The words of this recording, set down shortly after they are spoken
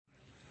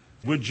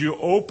Would you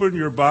open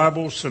your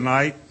Bibles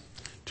tonight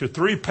to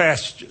three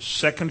passages,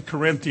 2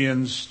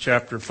 Corinthians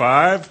chapter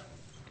 5,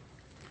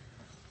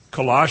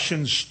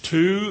 Colossians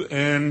 2,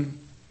 and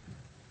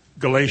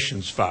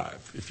Galatians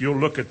 5. If you'll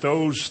look at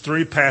those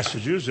three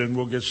passages, and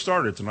we'll get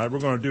started tonight. We're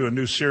going to do a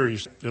new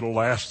series. It'll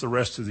last the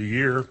rest of the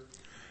year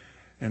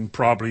and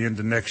probably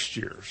into next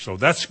year. So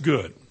that's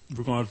good.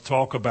 We're going to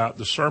talk about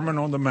the Sermon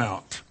on the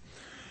Mount.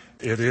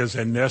 It is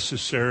a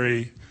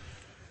necessary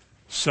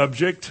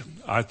subject.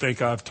 I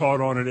think I've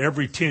taught on it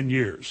every 10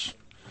 years.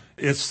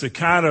 It's the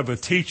kind of a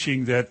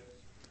teaching that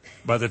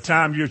by the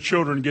time your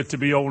children get to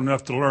be old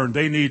enough to learn,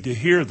 they need to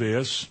hear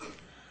this.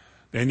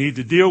 They need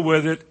to deal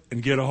with it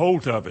and get a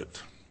hold of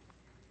it,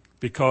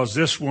 because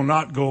this will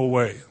not go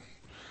away.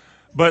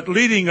 But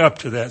leading up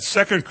to that,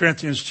 2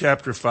 Corinthians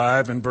chapter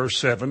 5 and verse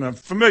 7, a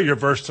familiar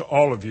verse to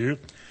all of you,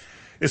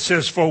 it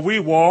says, "For we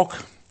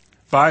walk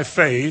by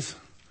faith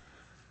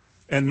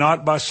and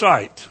not by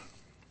sight."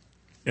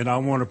 And I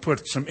want to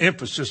put some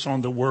emphasis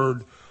on the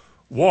word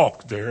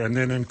walk there. And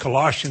then in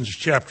Colossians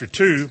chapter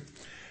 2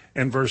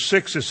 and verse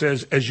 6, it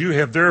says, "As you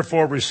have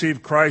therefore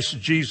received Christ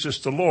Jesus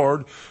the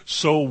Lord,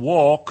 so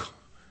walk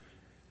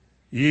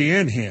ye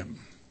in him."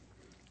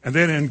 And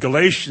then in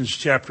Galatians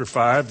chapter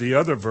 5, the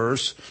other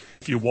verse,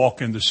 "If you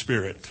walk in the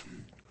Spirit."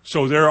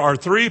 So there are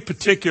three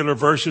particular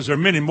verses. There are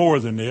many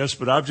more than this,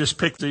 but I've just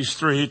picked these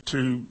three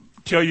to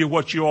tell you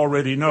what you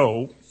already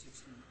know,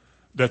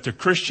 that the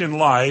Christian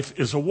life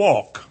is a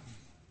walk.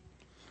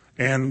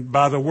 And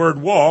by the word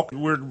walk,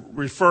 we're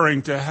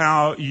referring to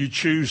how you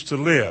choose to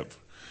live.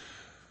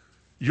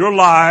 Your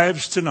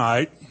lives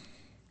tonight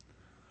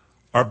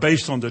are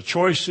based on the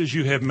choices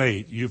you have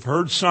made. You've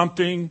heard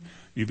something,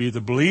 you've either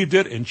believed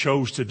it and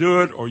chose to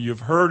do it, or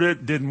you've heard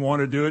it, didn't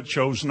want to do it,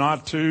 chose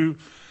not to.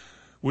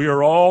 We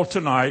are all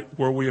tonight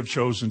where we have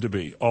chosen to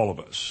be, all of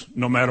us.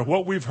 No matter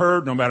what we've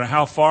heard, no matter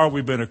how far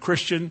we've been a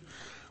Christian,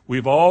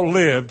 we've all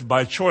lived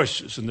by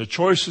choices. And the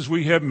choices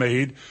we have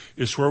made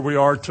is where we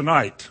are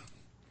tonight.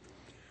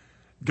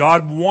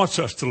 God wants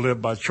us to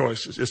live by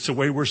choices. It's the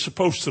way we're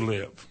supposed to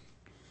live.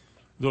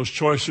 Those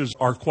choices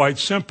are quite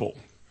simple.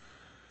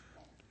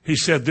 He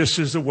said, "This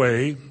is the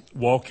way,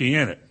 walk ye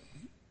in it."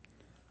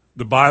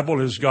 The Bible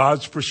is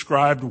God's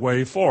prescribed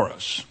way for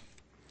us.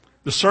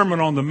 The Sermon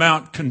on the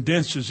Mount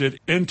condenses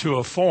it into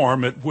a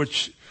form at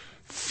which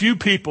few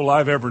people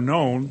I've ever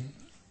known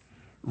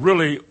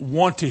really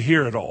want to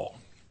hear it all.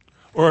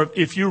 Or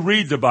if you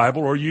read the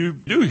Bible or you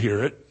do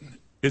hear it,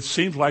 it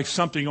seems like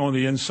something on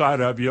the inside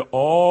of you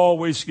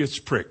always gets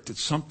pricked.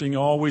 It's something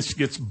always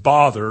gets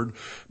bothered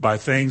by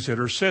things that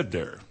are said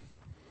there.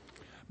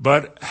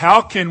 But how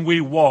can we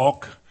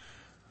walk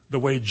the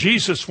way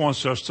Jesus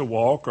wants us to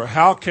walk? Or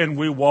how can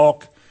we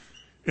walk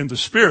in the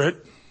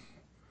Spirit?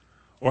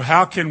 Or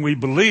how can we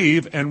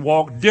believe and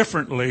walk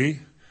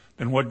differently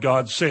than what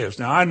God says?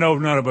 Now, I know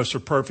none of us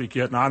are perfect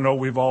yet, and I know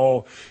we've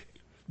all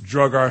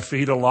drug our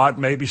feet a lot,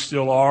 maybe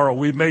still are, or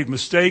we've made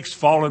mistakes,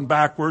 fallen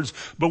backwards,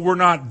 but we're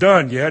not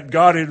done yet.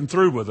 God isn't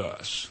through with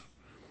us.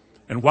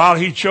 And while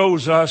he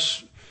chose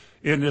us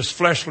in this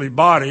fleshly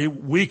body,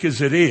 weak as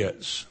it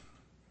is,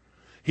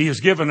 he has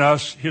given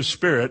us his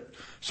Spirit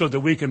so that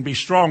we can be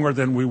stronger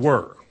than we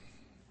were.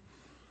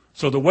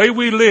 So the way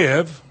we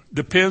live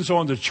depends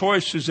on the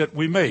choices that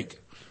we make,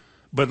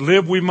 but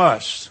live we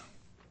must.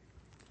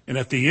 And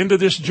at the end of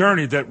this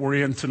journey that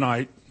we're in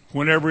tonight,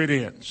 whenever it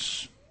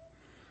ends,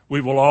 we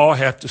will all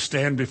have to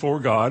stand before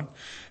God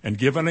and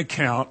give an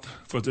account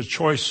for the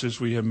choices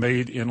we have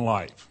made in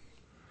life.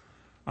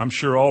 I'm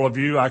sure all of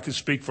you, I can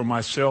speak for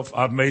myself,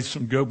 I've made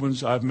some good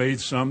ones. I've made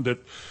some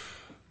that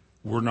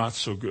were not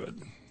so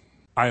good.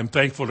 I am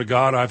thankful to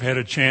God I've had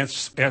a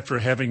chance, after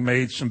having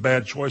made some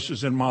bad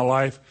choices in my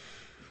life,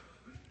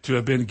 to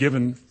have been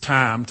given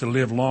time to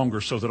live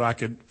longer so that I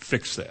could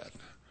fix that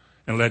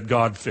and let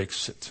God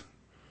fix it,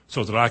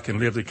 so that I can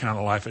live the kind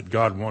of life that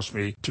God wants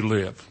me to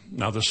live.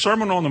 Now, the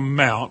Sermon on the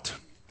Mount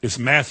is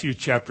Matthew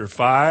chapter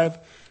 5,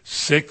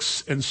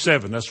 6, and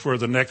 7. That's where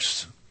the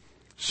next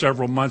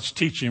several months'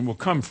 teaching will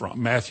come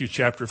from. Matthew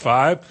chapter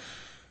 5,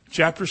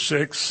 chapter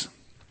 6,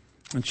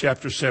 and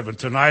chapter 7.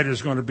 Tonight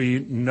is going to be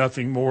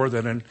nothing more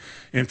than an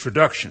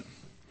introduction.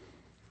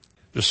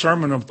 The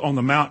Sermon on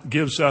the Mount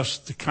gives us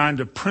the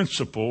kind of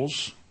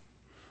principles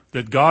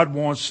that God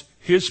wants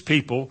his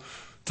people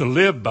to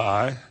live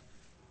by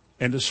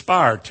and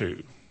aspire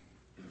to.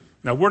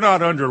 Now, we're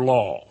not under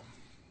law.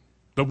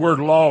 The word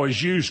law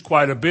is used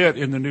quite a bit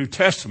in the New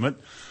Testament,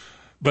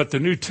 but the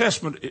New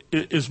Testament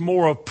is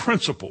more of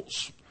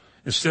principles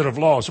instead of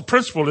laws. A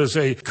principle is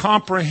a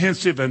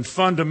comprehensive and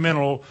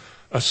fundamental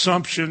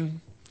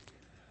assumption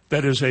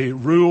that is a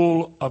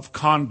rule of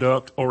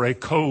conduct or a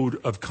code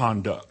of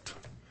conduct.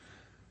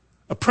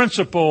 A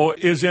principle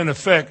is, in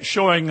effect,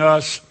 showing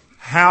us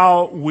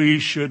how we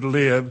should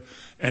live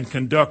and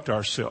conduct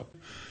ourselves.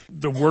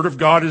 The Word of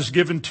God is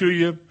given to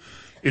you.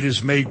 It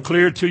is made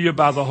clear to you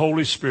by the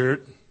Holy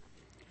Spirit.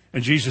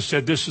 And Jesus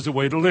said this is the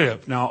way to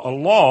live. Now, a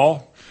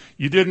law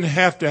You didn't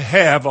have to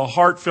have a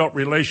heartfelt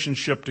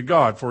relationship to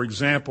God. For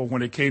example,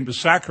 when it came to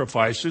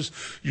sacrifices,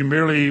 you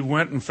merely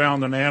went and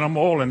found an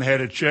animal and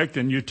had it checked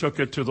and you took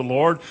it to the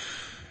Lord.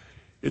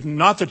 It's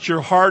not that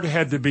your heart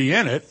had to be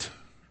in it,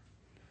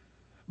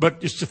 but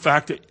it's the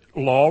fact that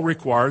law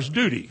requires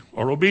duty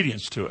or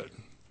obedience to it.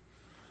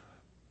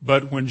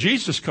 But when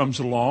Jesus comes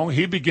along,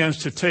 he begins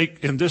to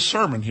take, in this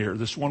sermon here,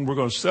 this one we're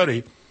going to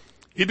study,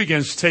 he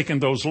begins taking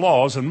those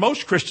laws, and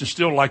most Christians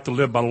still like to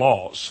live by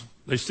laws.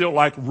 They still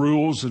like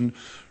rules and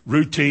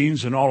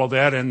routines and all of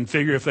that, and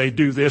figure if they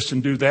do this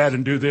and do that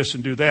and do this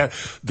and do that,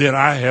 then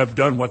I have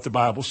done what the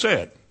Bible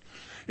said.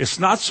 It's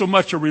not so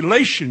much a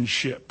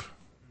relationship,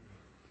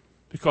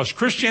 because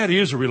Christianity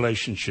is a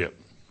relationship.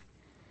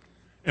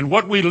 And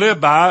what we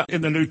live by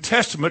in the New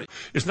Testament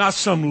is not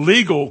some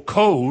legal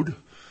code,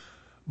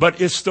 but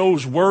it's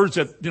those words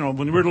that,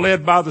 when we're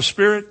led by the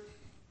Spirit,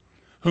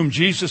 whom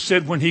Jesus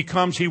said when he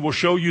comes, he will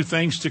show you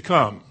things to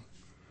come.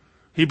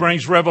 He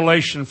brings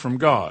revelation from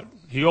God.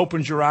 He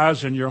opens your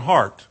eyes and your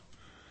heart.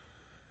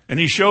 And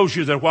he shows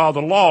you that while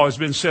the law has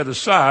been set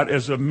aside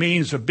as a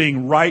means of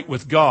being right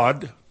with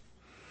God,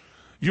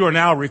 you are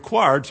now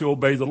required to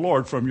obey the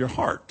Lord from your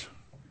heart.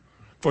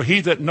 For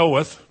he that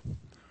knoweth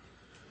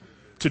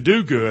to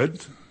do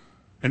good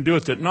and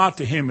doeth it not,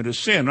 to him it is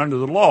sin. Under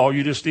the law,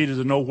 you just needed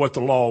to know what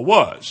the law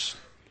was.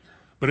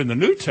 But in the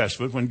New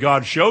Testament, when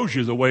God shows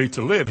you the way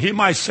to live, he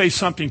might say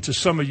something to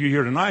some of you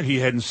here tonight he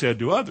hadn't said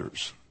to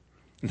others.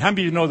 And how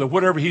many of you know that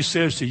whatever he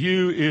says to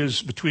you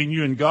is between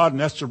you and God, and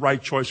that's the right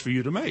choice for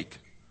you to make?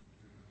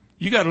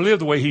 You got to live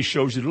the way he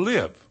shows you to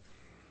live.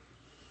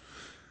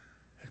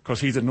 Because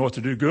he that knoweth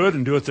to do good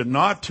and doeth it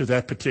not, to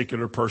that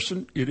particular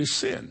person, it is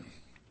sin.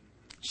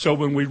 So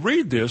when we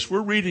read this,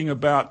 we're reading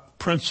about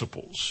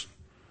principles.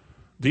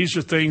 These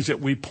are things that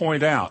we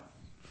point out.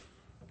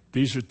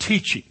 These are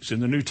teachings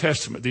in the New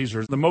Testament. These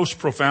are the most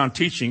profound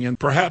teaching in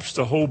perhaps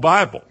the whole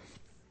Bible,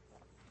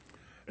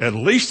 at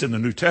least in the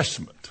New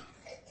Testament.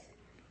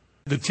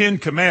 The Ten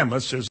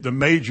Commandments, as the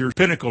major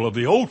pinnacle of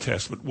the Old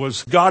Testament,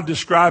 was God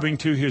describing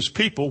to his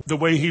people the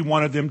way he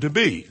wanted them to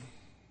be.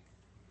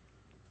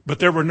 But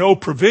there were no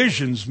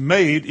provisions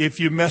made if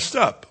you messed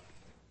up.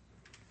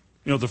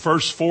 The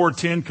first 4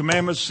 Ten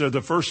Commandments,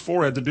 the first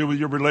 4 had to do with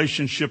your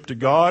relationship to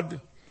God.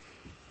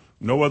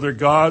 No other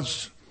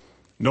gods,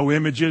 no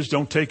images,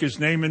 don't take his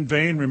name in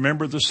vain,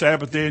 remember the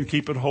Sabbath day and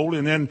keep it holy.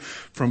 And then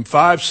from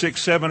 5,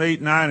 6, 7,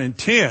 8, 9, and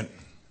 10,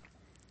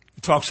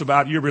 it talks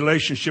about your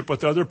relationship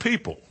with other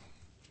people.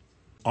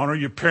 Honor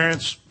your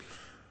parents,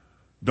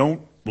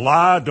 don't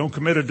lie, don't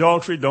commit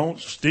adultery, don't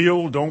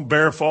steal, don't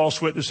bear false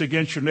witness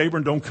against your neighbor,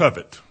 and don't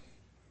covet.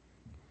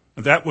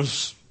 And that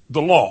was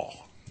the law.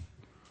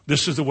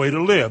 This is the way to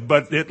live.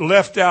 But it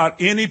left out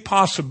any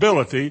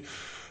possibility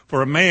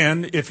for a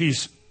man, if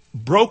he's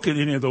broken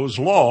any of those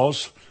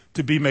laws,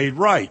 to be made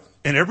right.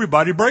 And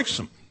everybody breaks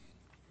them.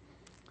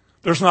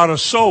 There's not a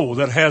soul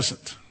that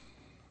hasn't.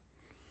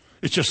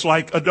 It's just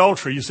like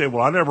adultery. You say,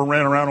 well, I never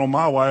ran around on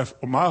my wife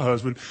or my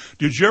husband.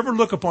 Did you ever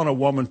look upon a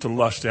woman to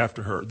lust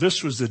after her?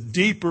 This was the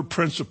deeper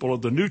principle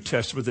of the New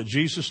Testament that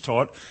Jesus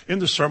taught in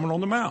the Sermon on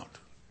the Mount.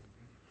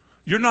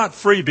 You're not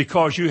free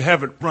because you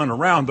haven't run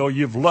around, though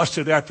you've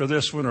lusted after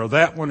this one or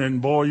that one,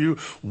 and boy, you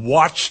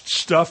watched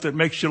stuff that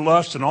makes you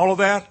lust and all of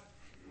that.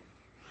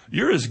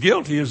 You're as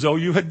guilty as though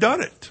you had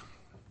done it.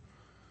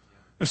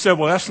 And said,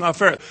 well, that's not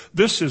fair.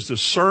 This is the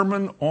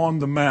Sermon on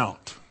the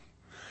Mount.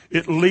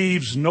 It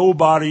leaves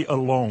nobody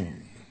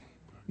alone.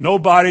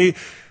 Nobody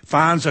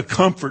finds a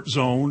comfort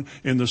zone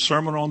in the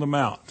Sermon on the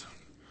Mount.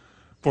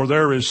 For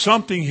there is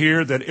something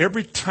here that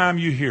every time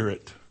you hear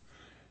it,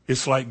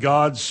 it's like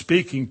God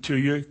speaking to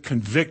you,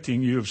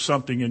 convicting you of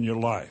something in your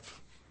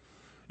life.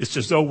 It's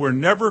as though we're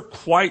never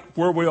quite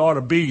where we ought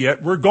to be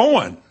yet. We're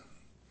going.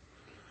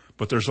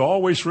 But there's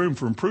always room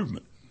for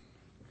improvement.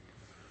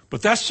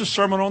 But that's the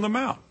Sermon on the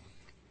Mount.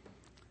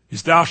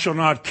 Is thou shalt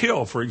not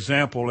kill, for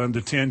example, in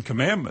the 10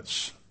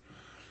 Commandments.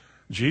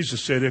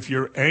 Jesus said, if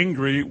you're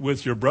angry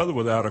with your brother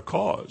without a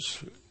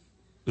cause,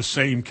 the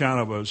same kind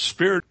of a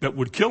spirit that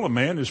would kill a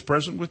man is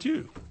present with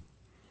you.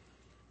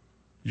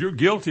 You're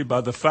guilty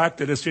by the fact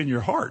that it's in your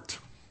heart.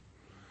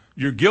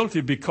 You're guilty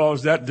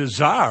because that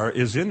desire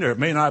is in there. It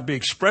may not be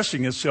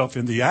expressing itself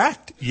in the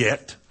act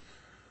yet,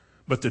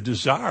 but the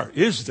desire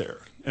is there.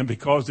 And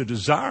because the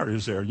desire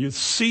is there, you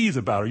seethe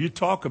about it, you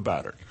talk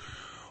about it.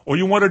 Or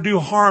you want to do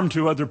harm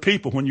to other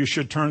people when you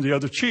should turn the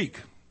other cheek.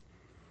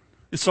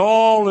 It's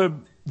all a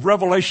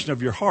revelation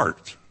of your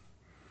heart.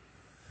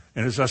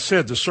 And as I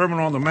said, the Sermon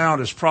on the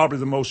Mount is probably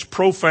the most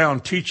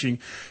profound teaching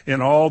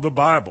in all the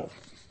Bible.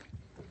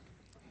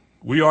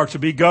 We are to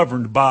be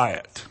governed by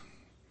it.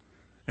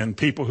 And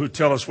people who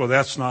tell us, well,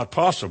 that's not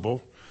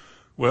possible.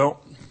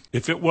 Well,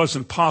 if it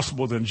wasn't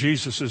possible, then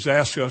Jesus has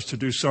asked us to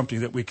do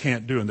something that we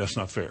can't do, and that's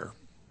not fair.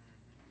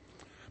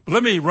 But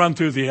let me run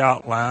through the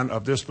outline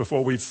of this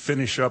before we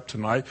finish up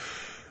tonight.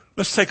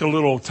 Let's take a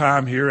little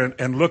time here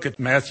and look at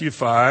Matthew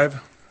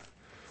 5,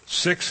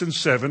 6, and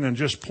 7, and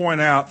just point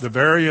out the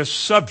various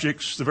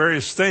subjects, the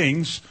various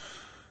things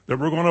that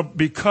we're going to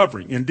be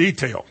covering in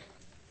detail.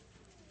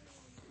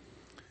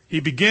 He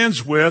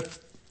begins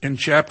with, in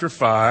chapter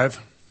 5,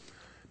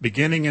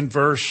 beginning in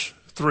verse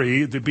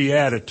 3, the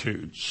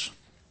Beatitudes.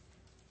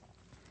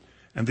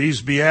 And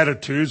these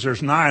Beatitudes,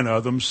 there's 9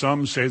 of them.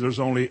 Some say there's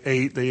only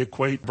 8. They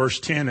equate verse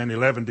 10 and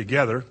 11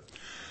 together.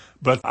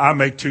 But I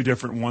make 2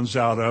 different ones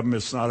out of them.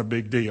 It's not a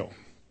big deal.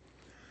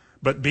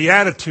 But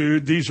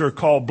beatitude, these are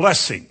called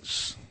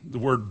blessings. The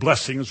word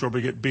blessing is where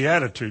we get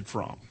beatitude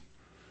from.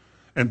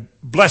 And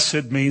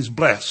blessed means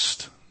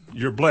blessed.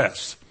 You're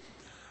blessed.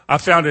 I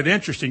found it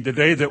interesting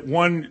today that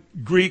one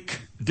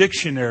Greek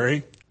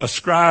dictionary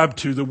ascribed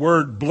to the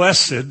word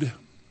blessed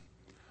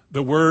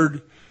the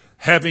word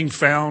having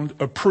found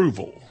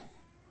approval,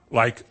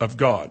 like of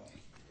God.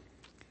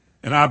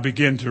 And I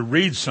began to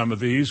read some of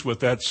these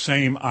with that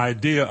same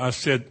idea. I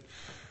said,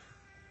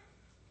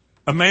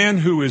 a man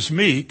who is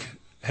meek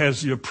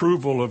has the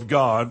approval of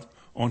God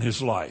on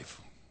his life.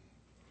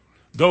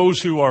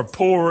 Those who are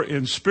poor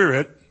in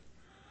spirit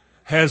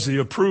has the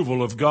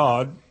approval of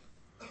God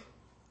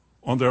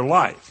on their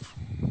life.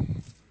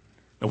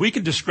 Now, we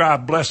can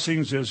describe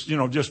blessings as,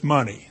 just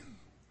money.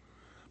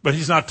 But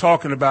he's not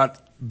talking about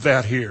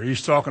that here.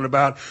 He's talking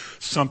about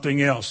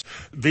something else.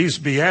 These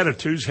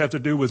Beatitudes have to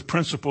do with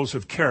principles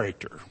of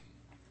character.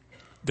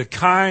 The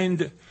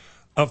kind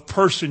of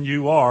person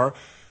you are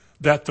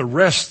that the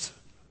rest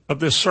of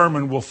this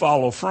sermon will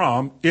follow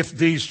from if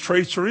these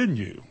traits are in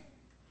you.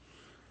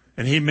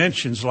 And he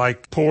mentions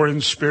like poor in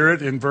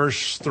spirit in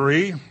verse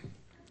 3.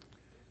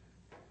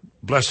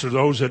 Blessed are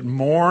those that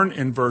mourn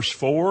in verse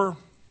 4.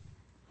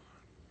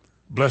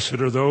 Blessed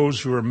are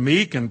those who are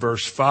meek in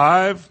verse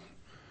 5.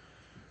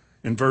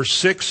 In verse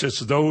 6, it's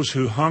those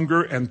who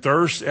hunger and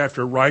thirst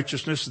after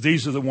righteousness.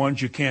 These are the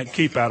ones you can't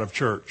keep out of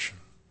church.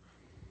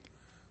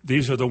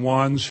 These are the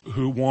ones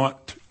who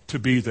want to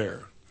be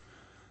there.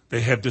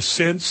 They have the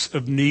sense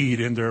of need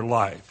in their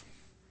life.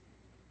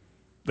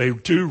 They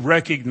do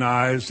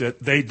recognize that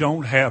they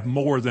don't have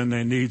more than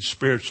they need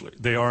spiritually.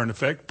 They are, in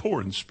effect,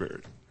 poor in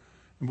spirit.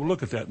 And we'll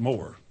look at that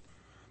more.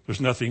 There's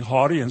nothing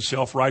haughty and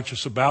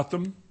self-righteous about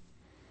them.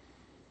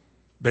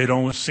 They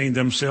don't see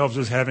themselves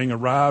as having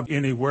arrived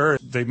anywhere.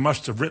 They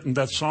must have written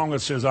that song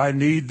that says, I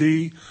need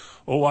thee.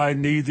 Oh, I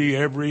need thee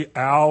every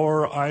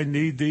hour. I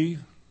need thee.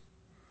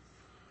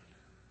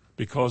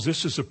 Because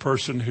this is a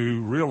person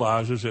who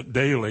realizes that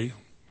daily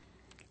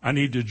I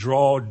need to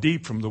draw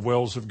deep from the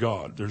wells of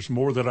God. There's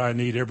more that I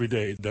need every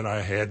day than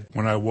I had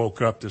when I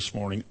woke up this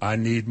morning. I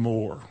need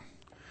more.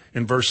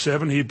 In verse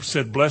 7, he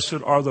said,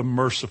 blessed are the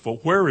merciful.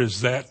 Where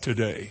is that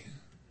today?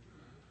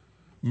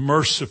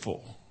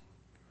 Merciful.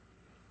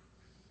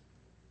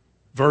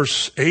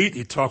 Verse 8,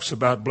 he talks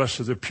about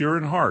blessed are the pure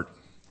in heart.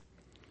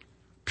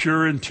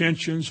 Pure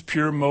intentions,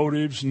 pure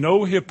motives,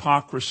 no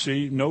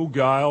hypocrisy, no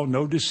guile,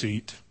 no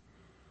deceit,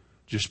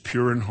 just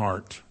pure in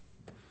heart.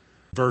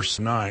 Verse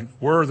 9,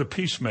 where are the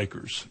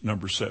peacemakers?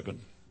 Number 7.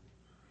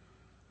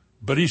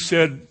 But he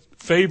said,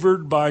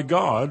 favored by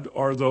God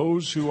are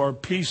those who are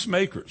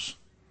peacemakers,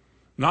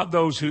 not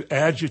those who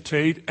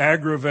agitate,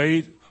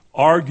 aggravate,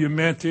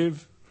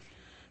 argumentative,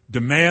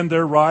 demand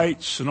their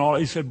rights and all.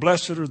 He said,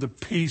 blessed are the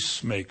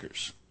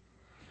peacemakers.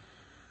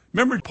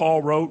 Remember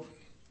Paul wrote,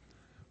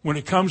 when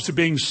it comes to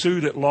being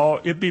sued at law,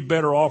 it'd be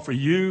better off for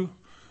you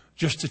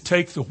just to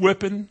take the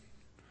whipping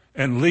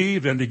and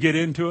leave than to get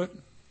into it.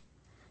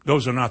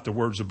 Those are not the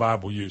words the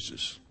Bible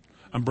uses.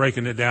 I'm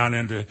breaking it down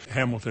into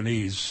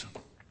Hamiltonese.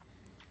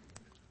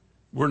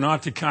 We're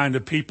not the kind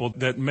of people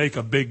that make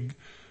a big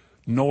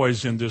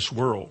noise in this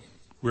world.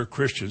 We're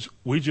Christians.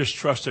 We just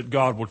trust that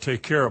God will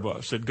take care of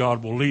us, that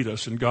God will lead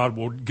us, and God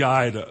will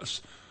guide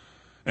us,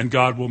 and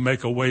God will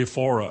make a way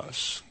for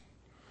us.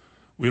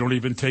 We don't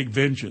even take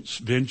vengeance.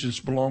 Vengeance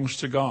belongs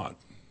to God.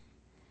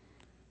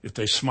 If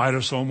they smite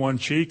us on one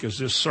cheek, as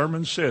this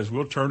sermon says,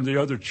 we'll turn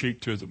the other cheek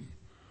to them.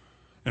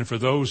 And for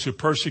those who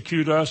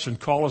persecute us and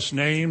call us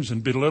names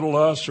and belittle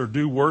us or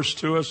do worse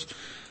to us,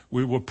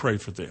 we will pray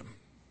for them.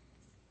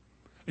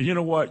 And you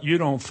know what? You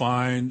don't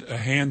find a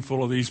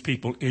handful of these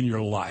people in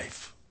your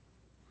life.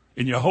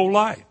 In your whole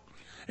life.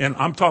 And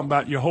I'm talking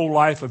about your whole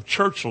life of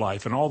church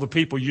life and all the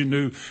people you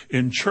knew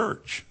in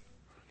church.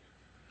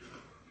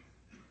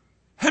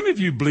 How many of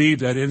you believe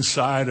that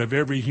inside of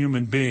every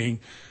human being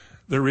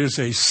there is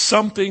a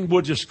something,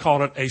 we'll just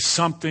call it a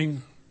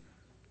something,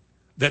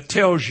 that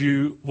tells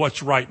you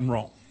what's right and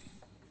wrong?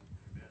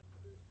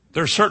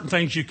 There are certain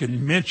things you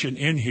can mention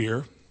in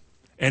here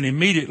and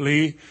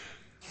immediately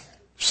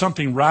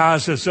something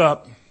rises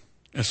up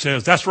and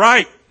says, that's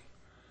right.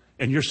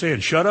 And you're saying,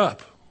 shut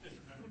up.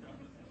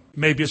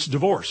 Maybe it's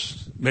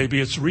divorce.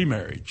 Maybe it's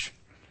remarriage.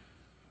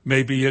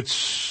 Maybe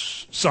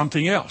it's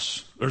something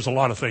else. There's a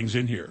lot of things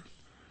in here.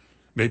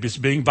 Maybe it's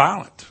being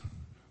violent.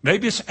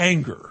 Maybe it's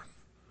anger.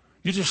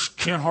 You just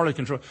can't hardly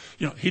control.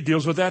 He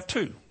deals with that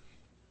too.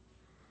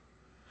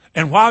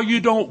 And while you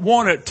don't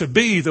want it to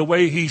be the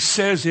way he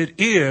says it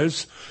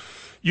is,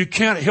 you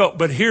can't help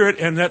but hear it,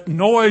 and that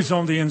noise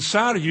on the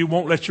inside of you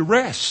won't let you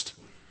rest.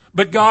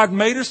 But God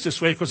made us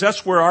this way because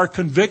that's where our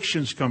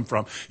convictions come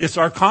from. It's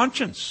our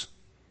conscience.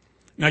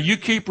 Now you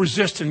keep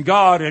resisting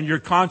God and your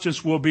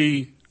conscience will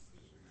be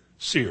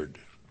seared.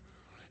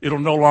 It'll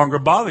no longer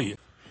bother you.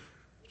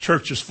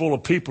 Church is full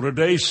of people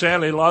today.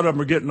 Sadly, a lot of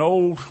them are getting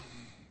old.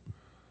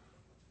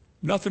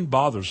 Nothing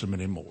bothers them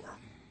anymore.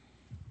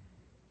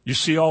 You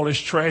see all this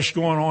trash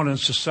going on in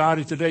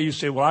society today. You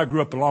say, well, I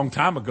grew up a long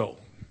time ago.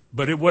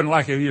 But it wasn't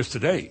like it is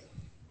today.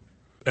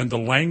 And the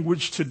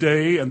language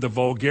today and the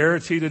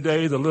vulgarity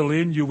today, the little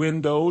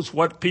innuendos,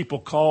 what people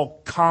call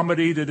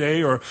comedy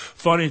today or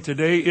funny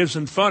today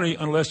isn't funny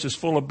unless it's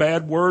full of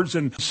bad words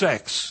and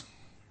sex.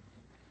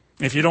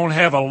 If you don't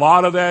have a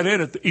lot of that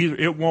in it, either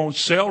it won't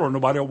sell or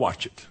nobody will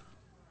watch it.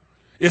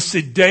 It's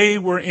the day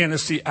we're in.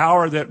 It's the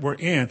hour that we're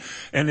in.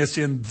 And it's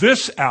in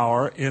this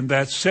hour, in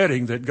that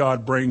setting, that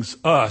God brings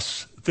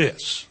us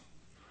this.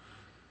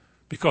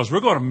 Because we're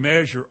going to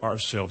measure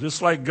ourselves.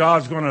 It's like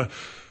God's going to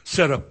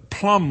set a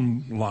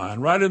plumb line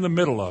right in the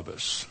middle of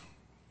us.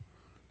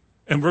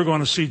 And we're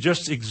going to see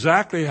just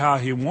exactly how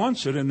he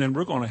wants it. And then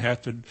we're going to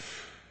have to,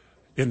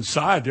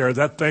 inside there,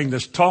 that thing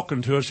that's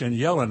talking to us and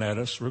yelling at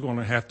us, we're going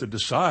to have to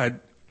decide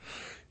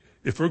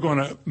if we're going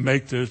to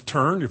make the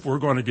turn, if we're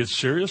going to get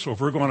serious, or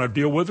if we're going to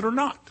deal with it or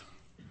not.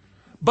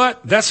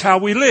 But that's how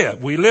we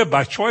live. We live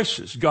by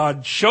choices.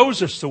 God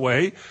shows us the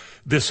way.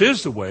 This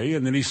is the way.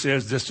 And then he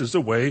says, this is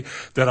the way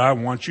that I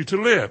want you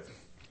to live.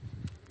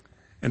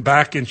 And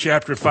back in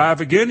chapter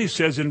 5 again, he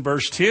says in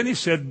verse 10, he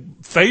said,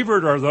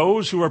 favored are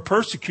those who are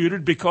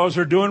persecuted because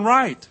they're doing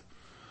right.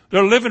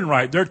 They're living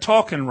right. They're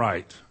talking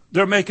right.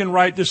 They're making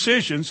right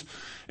decisions.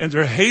 And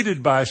they're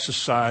hated by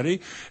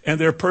society. And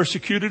they're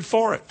persecuted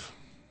for it.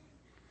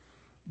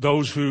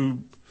 Those who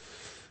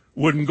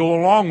wouldn't go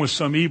along with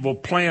some evil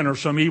plan or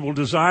some evil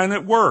design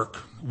at work,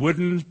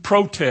 wouldn't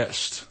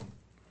protest.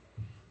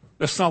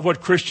 That's not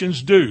what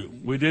Christians do.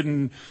 We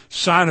didn't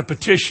sign a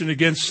petition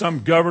against some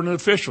government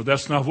official.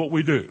 That's not what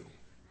we do.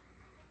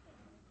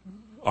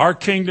 Our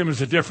kingdom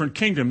is a different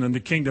kingdom than the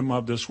kingdom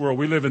of this world.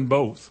 We live in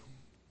both.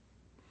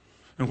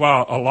 And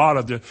while a lot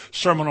of the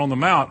Sermon on the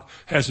Mount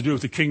has to do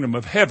with the kingdom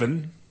of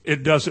heaven,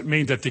 it doesn't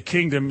mean that the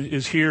kingdom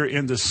is here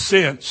in the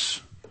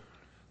sense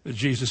that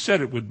Jesus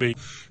said it would be.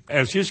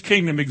 As his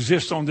kingdom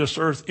exists on this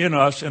earth in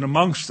us and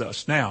amongst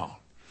us now.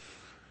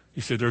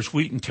 He said there's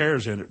wheat and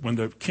tares in it. When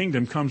the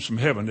kingdom comes from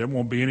heaven, there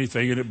won't be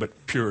anything in it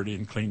but purity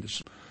and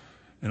cleanness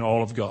and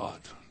all of God.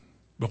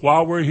 But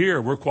while we're here,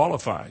 we're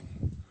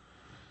qualifying.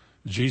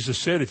 Jesus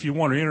said if you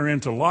want to enter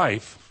into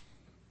life,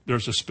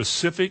 there's a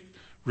specific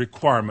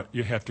requirement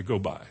you have to go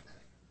by.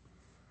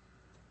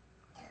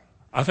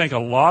 I think a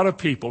lot of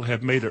people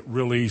have made it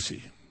real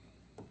easy.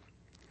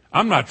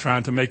 I'm not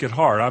trying to make it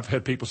hard. I've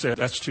had people say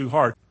that's too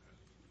hard.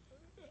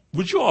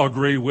 Would you all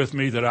agree with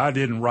me that I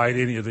didn't write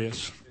any of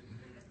this?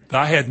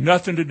 I had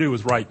nothing to do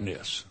with writing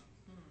this.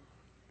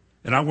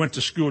 And I went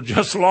to school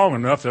just long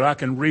enough that I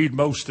can read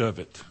most of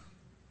it.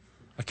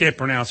 I can't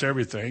pronounce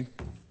everything.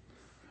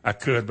 I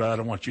could, but I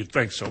don't want you to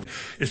think so.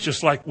 It's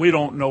just like we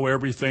don't know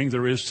everything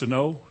there is to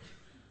know.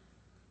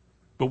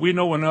 But we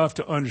know enough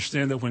to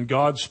understand that when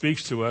God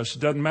speaks to us, it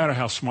doesn't matter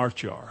how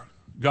smart you are.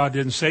 God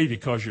didn't save you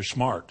because you're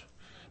smart.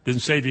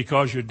 Didn't save you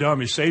because you're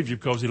dumb. He saved you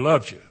because he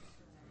loves you.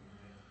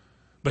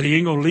 But he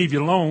ain't going to leave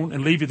you alone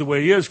and leave you the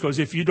way he is, because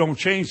if you don't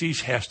change, he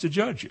has to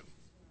judge you.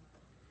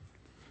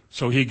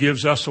 So he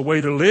gives us a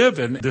way to live,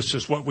 and this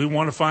is what we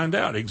want to find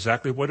out,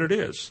 exactly what it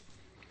is.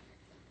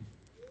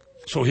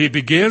 So he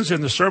begins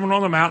in the Sermon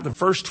on the Mount. The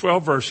first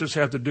 12 verses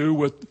have to do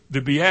with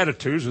the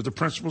Beatitudes, or the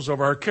principles of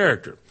our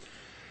character.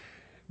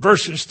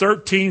 Verses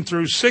 13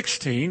 through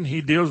 16, he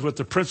deals with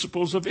the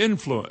principles of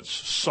influence,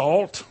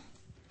 salt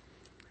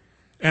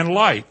and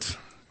light.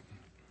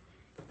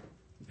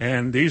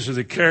 And these are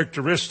the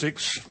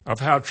characteristics of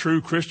how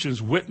true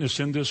Christians witness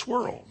in this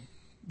world.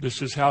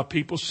 This is how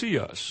people see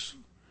us.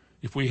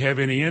 If we have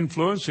any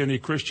influence, any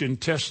Christian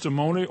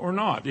testimony or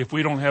not. If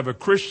we don't have a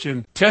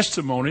Christian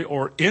testimony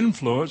or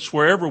influence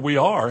wherever we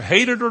are,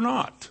 hate it or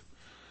not,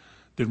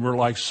 then we're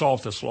like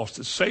salt that's lost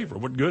its savor.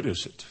 What good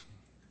is it?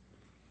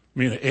 I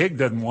mean, an egg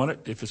doesn't want it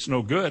if it's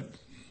no good.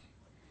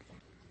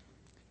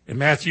 In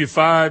Matthew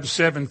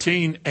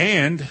 5:17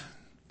 and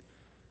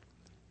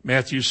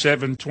Matthew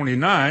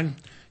 7:29,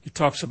 he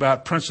talks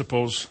about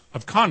principles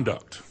of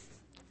conduct.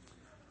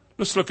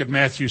 Let's look at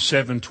Matthew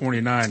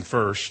 7:29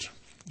 first.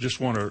 Just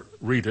want to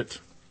read it.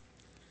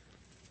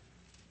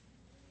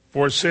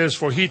 For it says,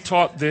 for he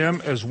taught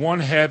them as one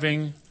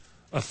having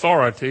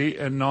authority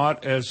and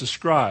not as the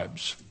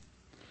scribes.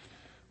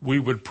 We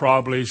would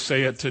probably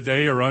say it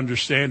today or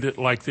understand it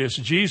like this.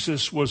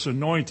 Jesus was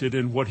anointed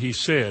in what he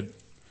said.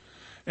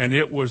 And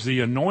it was the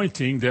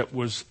anointing that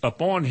was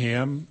upon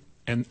him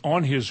and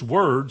on his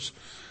words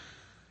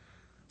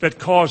that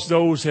caused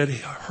those that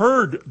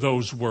heard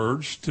those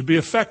words to be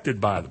affected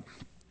by them.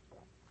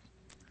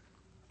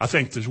 I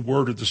think the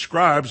word of the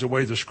scribes, the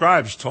way the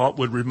scribes taught,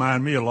 would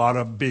remind me a lot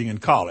of being in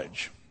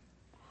college.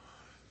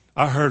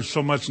 I heard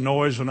so much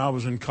noise when I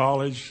was in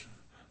college,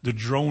 the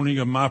droning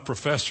of my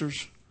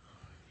professors.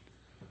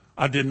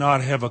 I did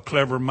not have a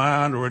clever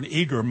mind or an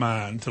eager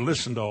mind to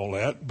listen to all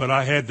that, but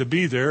I had to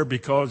be there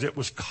because it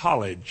was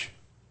college.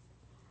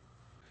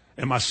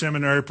 And my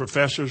seminary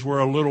professors were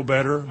a little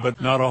better,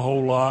 but not a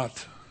whole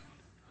lot.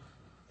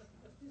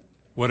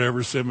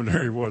 whatever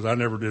seminary it was. I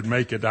never did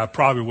make it. I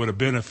probably would have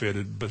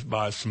benefited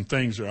by some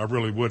things that I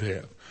really would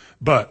have.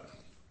 But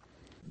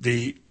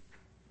the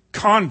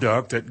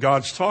conduct that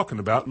God's talking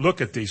about,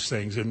 look at these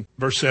things in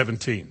verse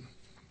 17.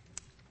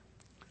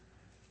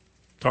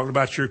 Talking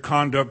about your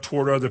conduct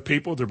toward other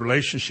people, the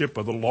relationship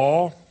of the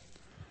law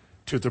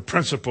to the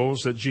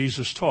principles that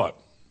Jesus taught.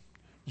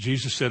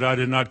 Jesus said, I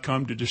did not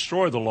come to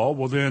destroy the law.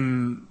 Well,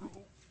 then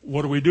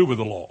what do we do with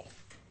the law?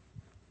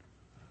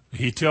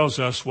 He tells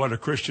us what a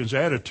Christian's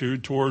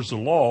attitude towards the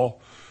law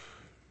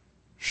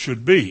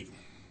should be.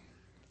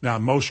 Now,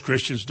 most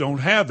Christians don't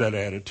have that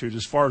attitude.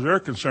 As far as they're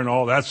concerned,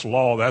 oh, that's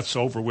law, that's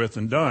over with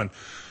and done.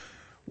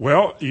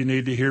 Well, you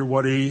need to hear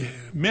what he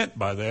meant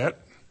by that.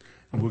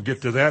 And we'll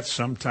get to that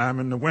sometime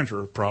in the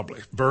winter,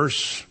 probably.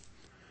 Verse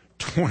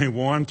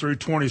 21 through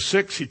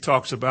 26, he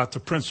talks about the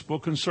principle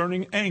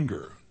concerning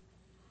anger.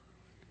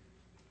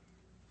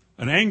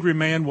 An angry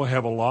man will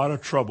have a lot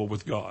of trouble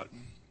with God,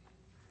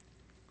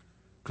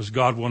 because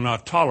God will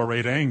not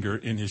tolerate anger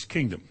in his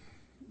kingdom,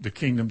 the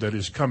kingdom that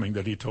is coming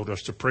that he told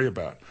us to pray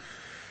about.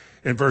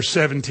 In verse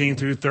 17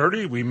 through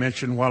 30, we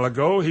mentioned a while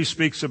ago, he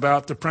speaks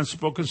about the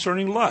principle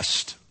concerning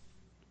lust.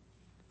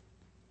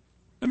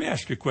 Let me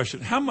ask you a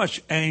question. How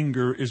much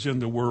anger is in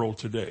the world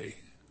today?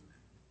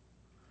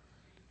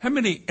 How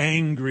many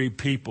angry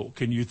people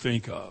can you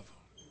think of?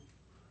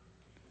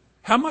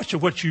 How much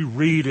of what you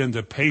read in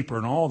the paper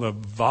and all the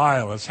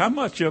violence, how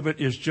much of it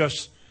is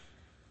just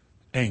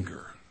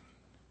anger?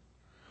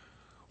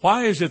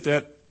 Why is it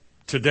that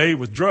today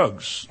with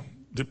drugs,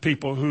 the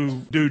people who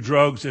do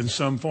drugs in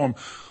some form,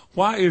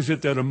 why is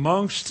it that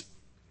amongst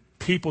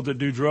people that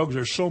do drugs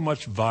there's so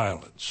much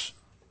violence?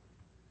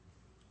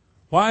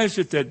 Why is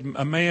it that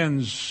a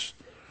man's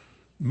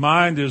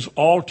mind is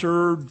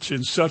altered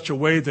in such a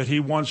way that he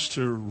wants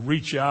to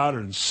reach out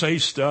and say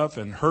stuff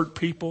and hurt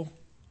people?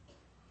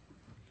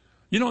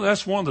 You know,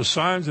 that's one of the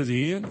signs of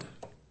the end.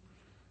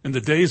 In the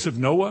days of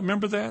Noah,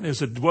 remember that?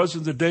 As it was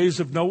in the days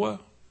of Noah?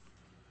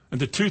 And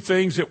the two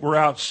things that were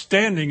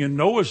outstanding in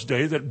Noah's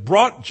day that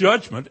brought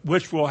judgment,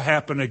 which will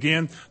happen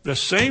again the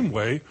same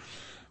way,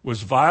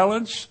 was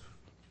violence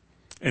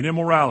and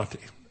immorality.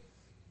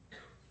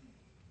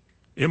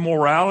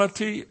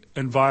 Immorality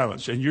and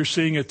violence. And you're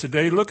seeing it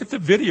today. Look at the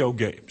video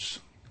games.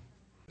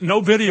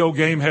 No video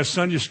game has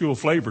Sunday school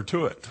flavor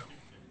to it.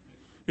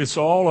 It's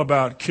all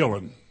about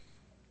killing.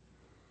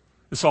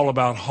 It's all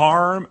about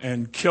harm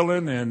and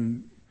killing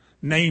and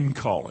name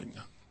calling.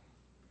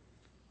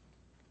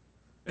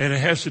 And it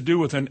has to do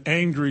with an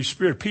angry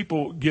spirit.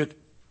 People get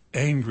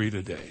angry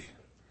today.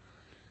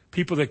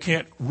 People that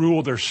can't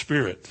rule their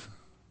spirit,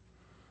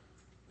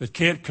 that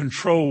can't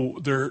control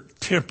their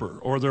temper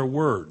or their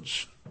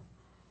words.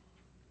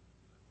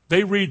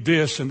 They read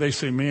this and they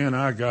say, man,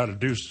 I got to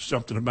do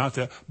something about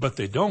that. But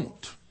they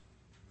don't.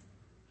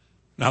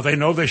 Now, they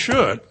know they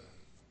should,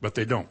 but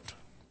they don't.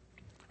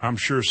 I'm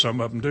sure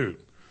some of them do.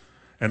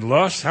 And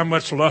lust, how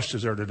much lust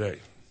is there today?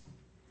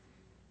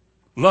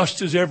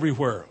 Lust is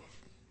everywhere.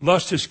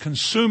 Lust is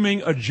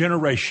consuming a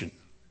generation.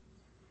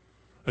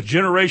 A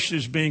generation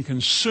is being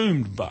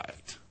consumed by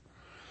it.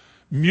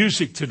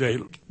 Music today,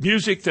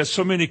 music that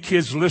so many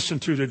kids listen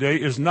to today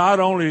is not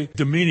only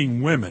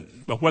demeaning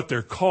women, but what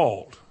they're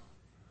called.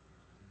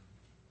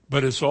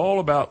 But it's all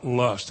about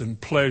lust and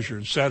pleasure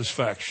and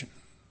satisfaction,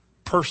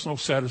 personal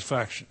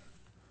satisfaction.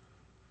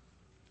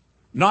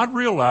 Not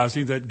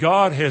realizing that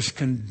God has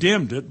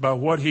condemned it by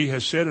what he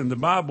has said in the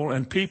Bible,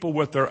 and people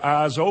with their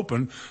eyes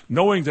open,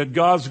 knowing that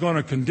God's going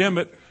to condemn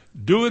it,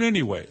 do it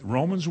anyway.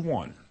 Romans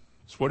 1.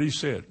 That's what he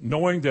said.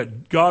 Knowing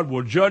that God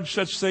will judge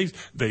such things,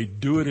 they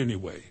do it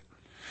anyway.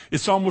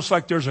 It's almost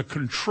like there's a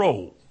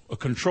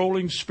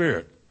controlling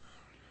spirit.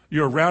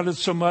 You're around it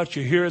so much,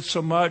 you hear it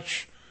so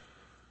much.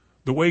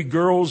 The way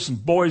girls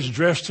and boys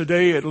dress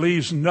today, it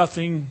leaves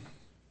nothing.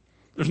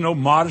 There's no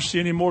modesty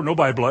anymore.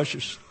 Nobody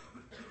blushes.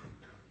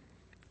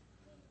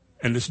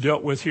 And it's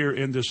dealt with here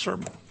in this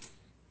sermon.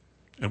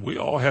 And we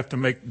all have to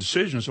make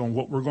decisions on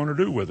what we're going to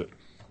do with it,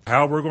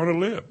 how we're going to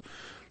live.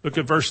 Look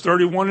at verse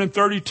 31 and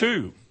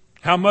 32.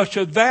 How much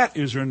of that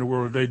is there in the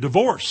world today?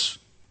 Divorce.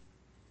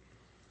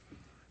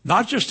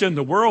 Not just in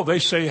the world. They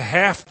say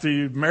half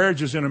the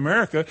marriages in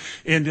America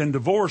end in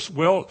divorce.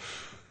 Well,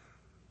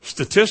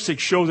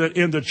 statistics show that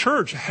in the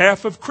church,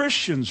 half of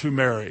Christians who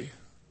marry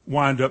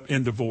wind up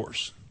in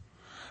divorce.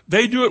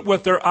 They do it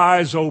with their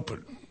eyes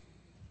open.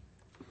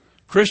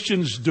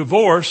 Christians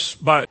divorce,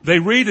 but they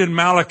read in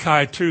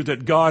Malachi 2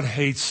 that God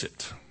hates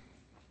it.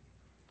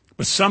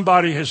 But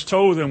somebody has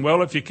told them,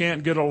 well, if you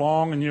can't get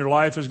along and your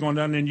life is going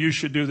down, then you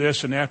should do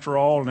this, and after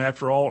all, and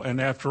after all,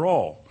 and after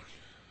all.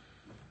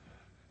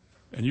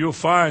 And you'll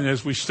find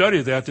as we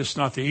study that, it's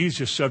not the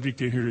easiest subject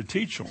in here to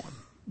teach on.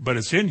 But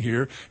it's in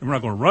here, and we're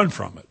not going to run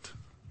from it.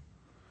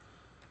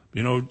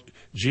 You know,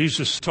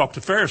 Jesus talked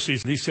to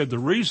Pharisees, and he said, the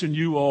reason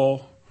you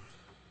all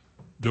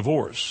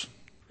divorce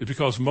is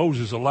because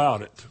Moses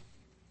allowed it.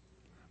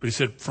 But he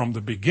said, from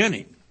the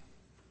beginning,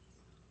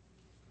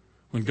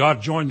 when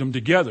God joined them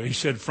together, he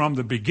said, from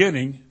the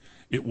beginning,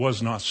 it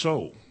was not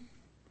so.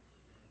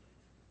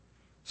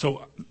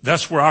 So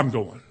that's where I'm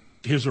going.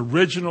 his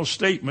original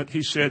statement,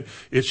 he said,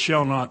 "It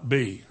shall not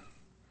be."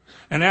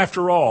 And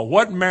after all,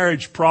 what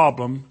marriage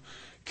problem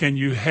can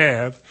you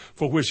have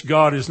for which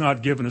God has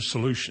not given a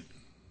solution?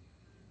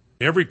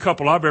 Every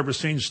couple I've ever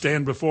seen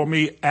stand before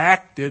me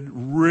acted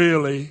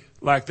really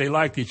like they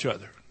liked each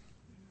other.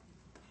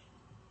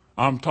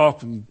 I'm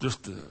talking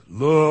just the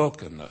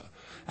look and the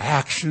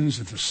actions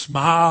and the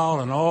smile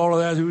and all of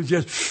that. It was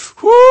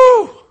just,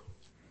 whoo!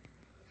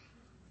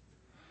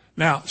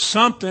 Now,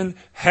 something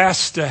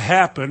has to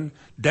happen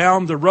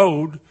down the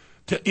road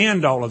to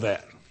end all of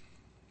that.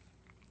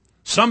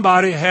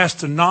 Somebody has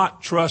to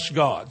not trust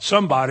God.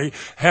 Somebody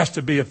has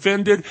to be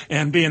offended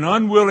and being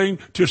unwilling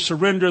to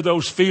surrender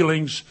those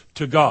feelings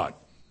to God.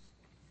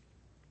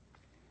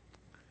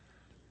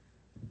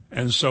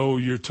 And so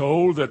you're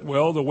told that,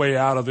 well, the way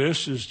out of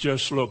this is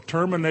just, look,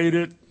 terminate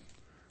it.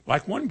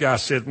 Like one guy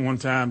said one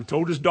time,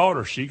 told his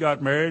daughter, she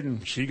got married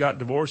and she got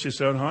divorced. He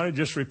said, honey,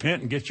 just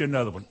repent and get you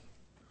another one.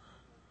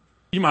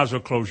 You might as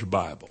well close your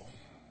Bible.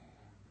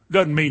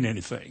 Doesn't mean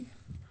anything.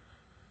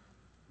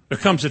 There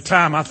comes a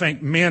time, I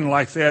think men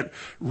like that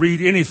read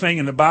anything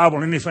in the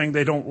Bible, anything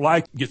they don't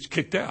like gets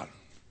kicked out.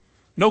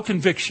 No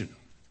conviction.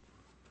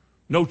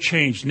 No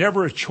change.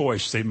 Never a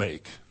choice they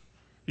make.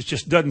 It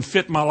just doesn't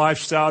fit my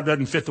lifestyle,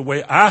 doesn't fit the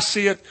way I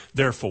see it,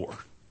 therefore.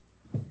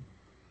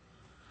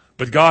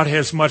 But God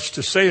has much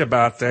to say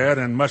about that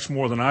and much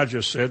more than I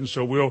just said, and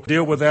so we'll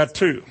deal with that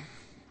too.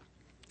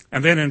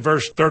 And then in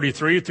verse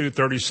 33 through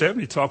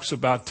 37, he talks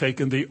about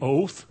taking the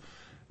oath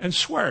and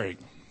swearing.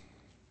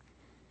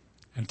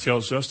 And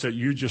tells us that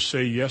you just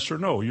say yes or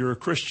no. You're a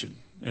Christian.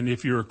 And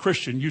if you're a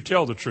Christian, you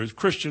tell the truth.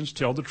 Christians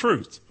tell the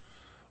truth.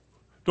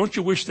 Don't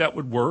you wish that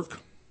would work?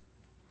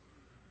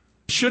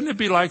 Shouldn't it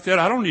be like that?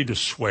 I don't need to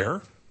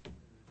swear.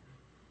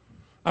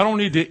 I don't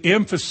need to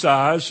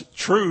emphasize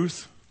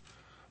truth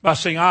by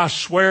saying, I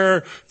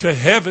swear to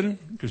heaven,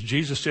 because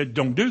Jesus said,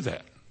 don't do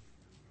that.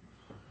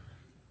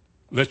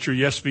 Let your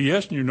yes be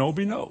yes and your no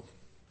be no.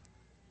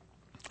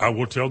 I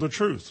will tell the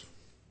truth.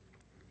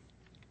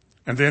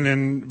 And then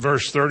in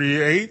verse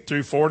 38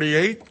 through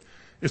 48,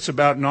 it's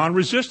about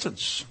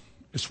non-resistance.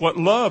 It's what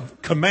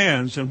love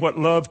commands and what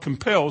love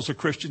compels a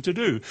Christian to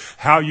do.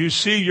 How you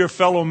see your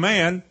fellow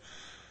man,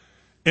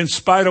 in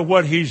spite of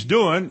what he's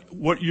doing,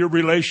 what your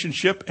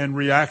relationship and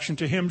reaction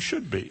to him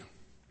should be.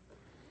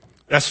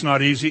 That's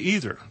not easy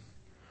either.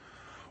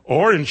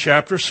 Or in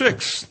chapter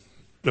 6,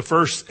 the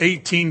first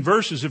 18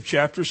 verses of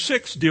chapter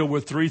 6 deal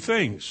with three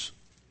things.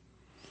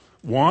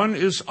 One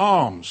is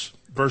alms.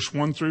 Verse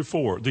 1 through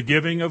 4, the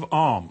giving of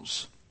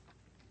alms.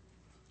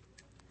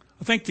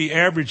 I think the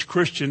average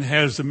Christian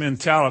has the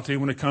mentality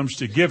when it comes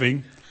to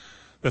giving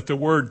that the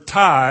word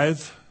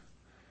tithe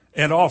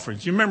and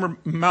offerings. You remember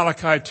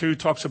Malachi 2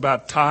 talks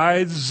about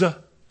tithes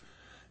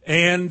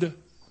and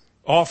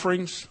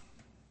offerings?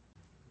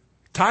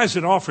 Tithes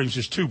and offerings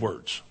is two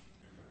words.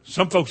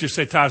 Some folks just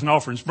say tithes and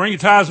offerings. Bring your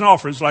tithes and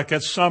offerings like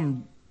that's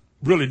some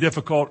really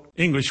difficult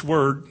English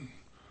word.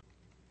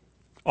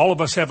 All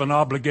of us have an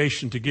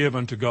obligation to give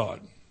unto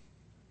God.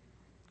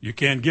 You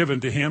can't give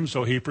unto him,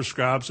 so he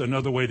prescribes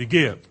another way to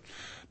give.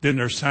 Then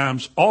there's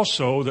times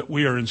also that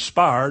we are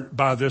inspired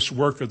by this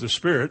work of the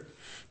Spirit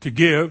to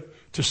give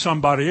to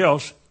somebody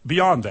else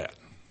beyond that.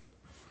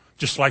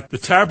 Just like the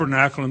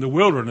tabernacle in the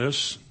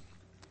wilderness,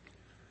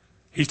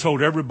 he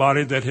told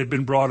everybody that had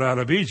been brought out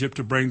of Egypt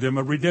to bring them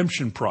a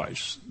redemption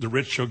price. The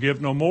rich shall give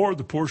no more,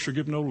 the poor shall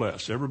give no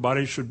less.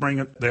 Everybody should bring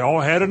it. They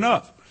all had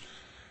enough.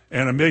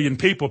 And 1 million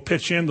people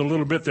pitch in the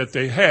little bit that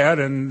they had,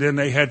 and then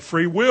they had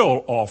free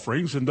will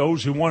offerings, and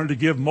those who wanted to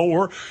give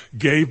more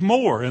gave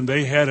more, and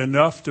they had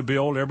enough to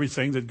build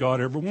everything that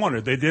God ever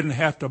wanted. They didn't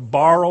have to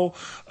borrow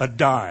a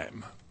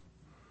dime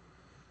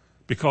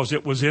because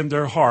it was in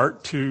their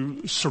heart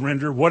to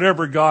surrender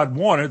whatever God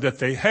wanted that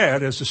they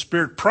had. As the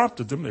Spirit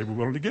prompted them, they were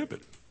willing to give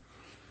it.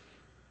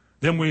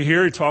 Then we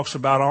hear he talks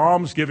about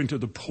alms, giving to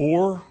the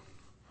poor.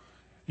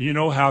 You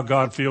know how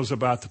God feels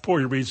about the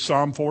poor. You read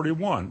Psalm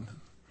 41.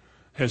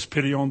 Has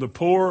pity on the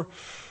poor.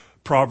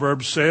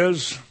 Proverbs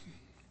says,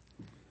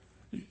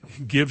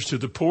 gives to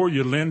the poor,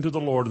 you lend to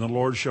the Lord, and the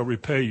Lord shall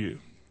repay you.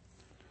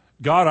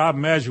 God, I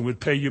imagine,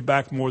 would pay you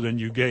back more than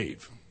you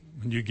gave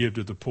when you give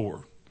to the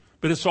poor.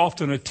 But it's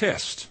often a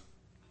test.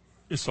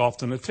 It's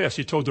often a test.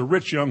 He told the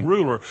rich young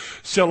ruler,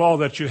 sell all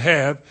that you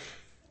have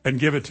and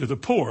give it to the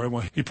poor.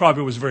 And he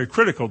probably was very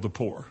critical of the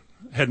poor,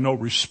 had no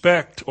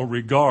respect or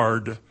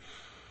regard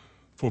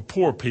for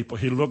poor people.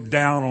 He looked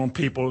down on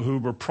people who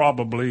were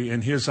probably,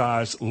 in his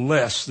eyes,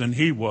 less than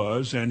he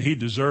was, and he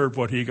deserved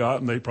what he got,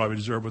 and they probably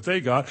deserved what they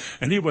got,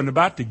 and he wasn't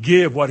about to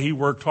give what he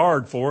worked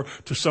hard for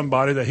to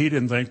somebody that he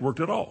didn't think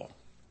worked at all.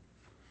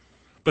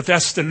 But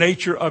that's the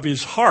nature of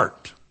his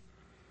heart.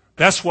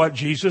 That's what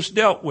Jesus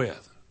dealt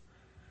with.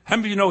 How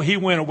many of you know he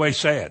went away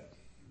sad?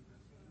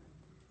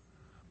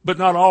 But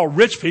not all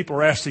rich people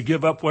are asked to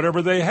give up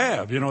whatever they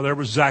have. You know, there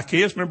was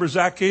Zacchaeus. Remember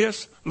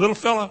Zacchaeus? Little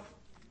fella.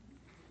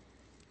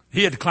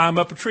 He had to climb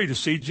up a tree to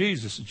see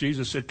Jesus.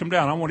 Jesus said, come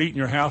down, I want to eat in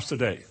your house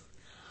today.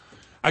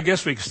 I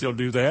guess we can still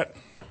do that.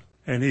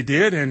 And he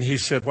did, and he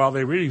said, while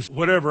they read,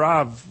 whatever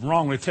I've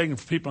wrongly taken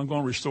from people, I'm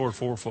going to restore it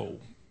fourfold.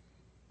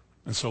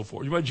 And so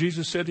forth. You know what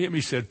Jesus said to him?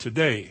 He said,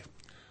 today,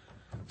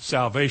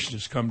 salvation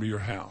has come to your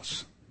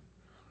house.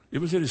 It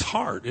was in his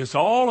heart. It's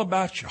all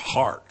about your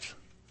heart.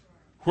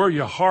 Where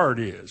your heart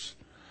is.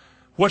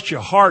 What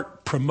your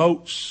heart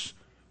promotes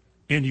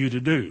in you to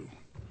do.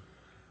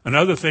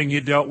 Another thing he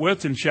dealt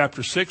with in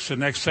chapter 6, the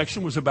next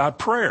section, was about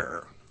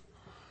prayer.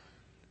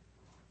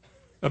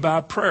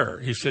 About prayer.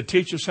 He said,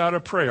 teach us how to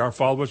pray. Our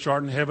Father which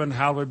art in heaven,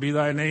 hallowed be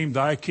thy name.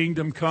 Thy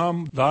kingdom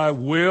come. Thy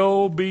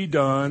will be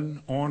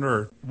done on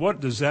earth.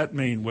 What does that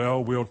mean?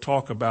 Well, we'll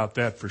talk about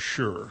that for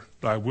sure.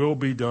 Thy will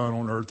be done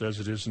on earth as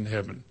it is in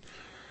heaven.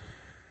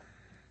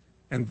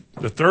 And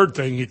the third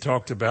thing he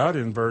talked about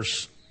in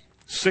verse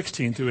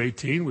 16 through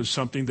 18 was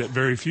something that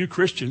very few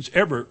Christians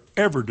ever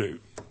do,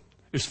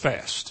 is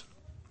fast.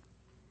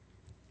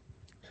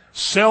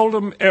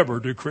 Seldom ever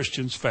do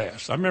Christians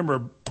fast. I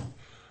remember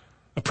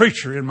a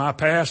preacher in my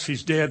past,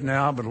 he's dead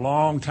now, but a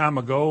long time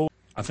ago,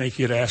 I think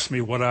he had asked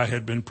me what I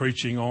had been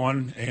preaching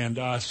on, and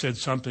I said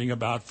something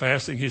about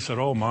fasting. He said,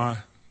 oh my.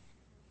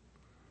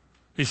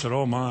 He said,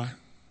 oh my.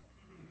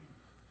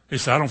 He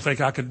said, I don't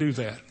think I could do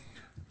that.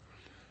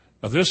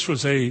 Now this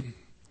was a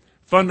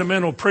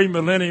fundamental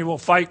premillennial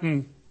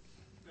fighting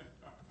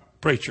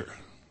preacher.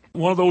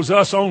 One of those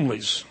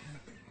us-onlys.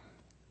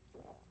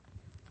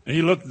 And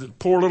he looked at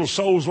poor little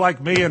souls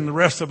like me and the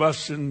rest of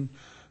us in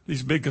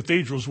these big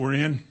cathedrals we're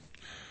in.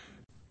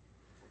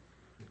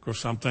 Of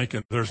course, I'm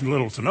thinking there's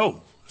little to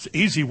know. It's an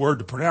easy word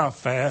to pronounce,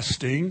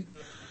 fasting.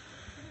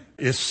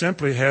 It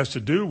simply has to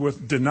do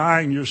with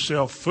denying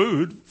yourself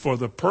food for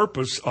the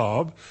purpose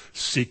of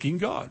seeking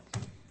God.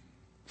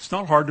 It's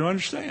not hard to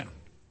understand.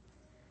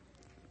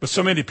 But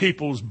so many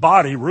people's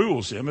body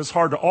rules them. It's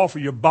hard to offer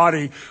your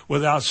body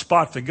without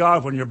spot to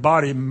God when your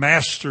body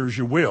masters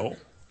your will.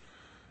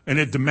 And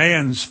it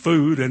demands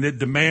food, and it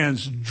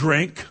demands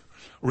drink,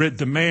 or it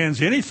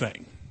demands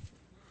anything.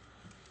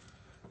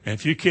 And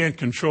if you can't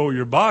control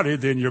your body,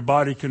 then your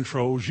body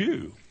controls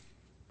you.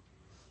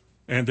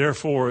 And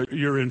therefore,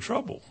 you're in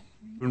trouble.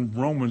 In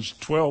Romans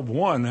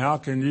 12:1, how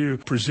can you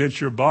present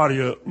your body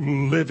a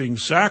living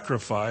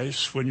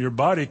sacrifice when your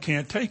body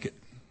can't take it?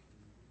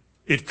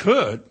 It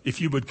could if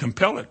you would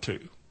compel it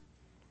to.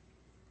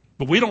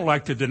 But we don't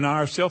like to deny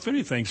ourselves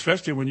anything,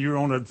 especially when you're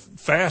on a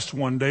fast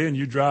one day and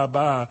you drive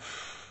by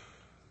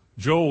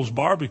Joel's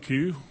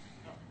barbecue.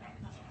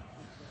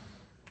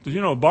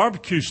 You know,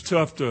 barbecue's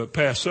tough to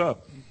pass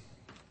up.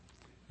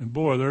 And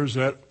boy, there's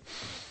that,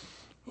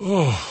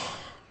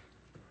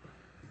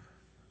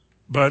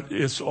 But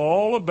it's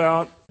all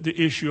about the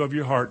issue of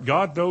your heart.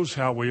 God knows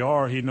how we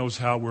are. He knows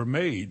how we're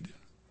made.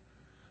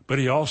 But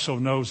he also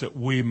knows that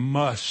we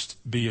must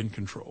be in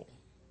control.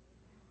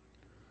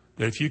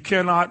 That if you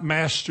cannot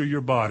master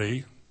your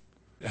body,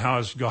 how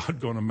is God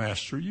going to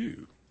master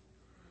you?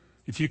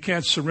 If you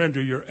can't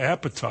surrender your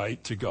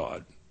appetite to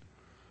God,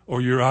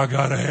 or your I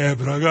gotta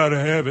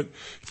have it.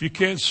 If you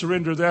can't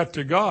surrender that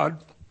to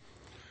God,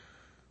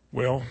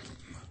 well,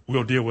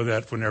 we'll deal with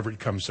that whenever it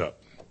comes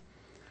up.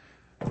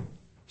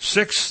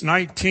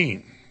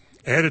 6:19,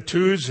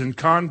 attitudes and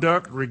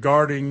conduct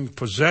regarding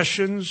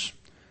possessions,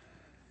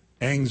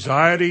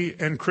 anxiety,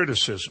 and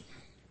criticism.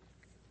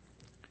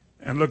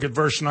 And look at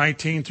verse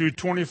 19 through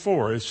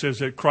 24. It says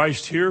that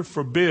Christ here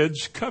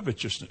forbids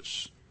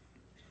covetousness.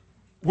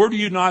 Where do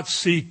you not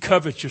see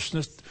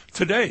covetousness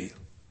today?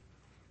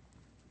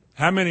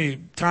 How many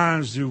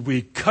times do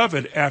we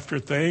covet after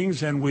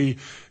things and we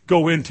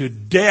go into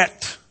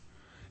debt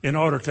in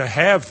order to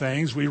have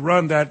things? We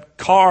run that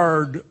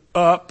card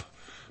up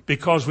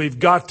because we've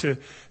got to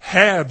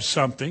have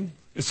something.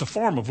 It's a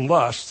form of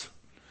lust,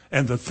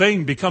 and the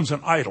thing becomes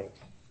an idol.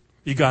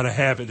 You got to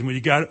have it. And when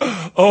you got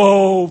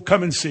it,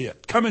 come and see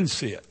it. Come and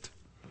see it.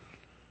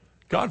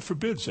 God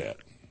forbids that.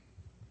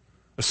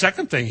 The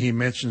second thing he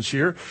mentions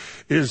here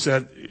is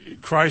that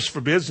Christ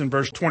forbids in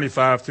verse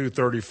 25 through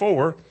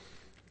 34,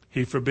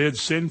 he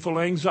forbids sinful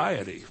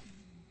anxiety.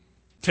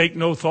 Take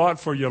no thought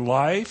for your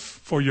life.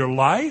 For your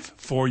life?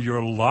 For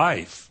your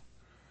life.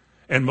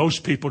 And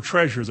most people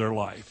treasure their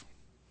life.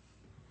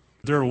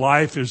 Their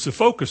life is the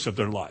focus of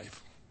their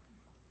life.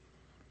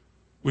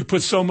 We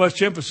put so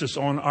much emphasis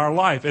on our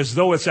life as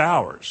though it's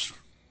ours.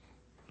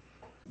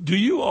 Do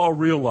you all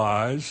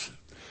realize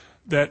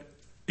that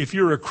if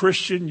you're a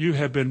Christian, you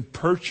have been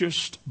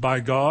purchased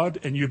by God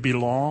and you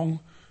belong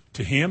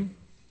to him?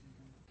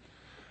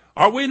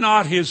 Are we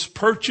not his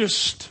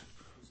purchased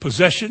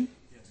possession?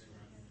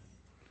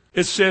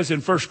 It says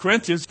in 1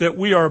 Corinthians that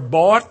we are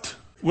bought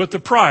with the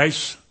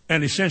price,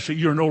 and essentially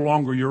you're no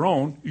longer your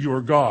own,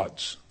 you're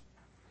God's.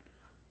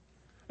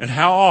 And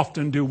how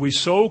often do we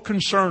so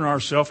concern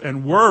ourselves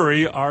and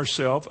worry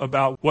ourselves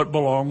about what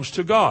belongs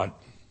to God?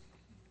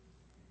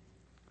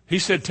 He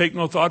said, take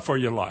no thought for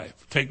your life.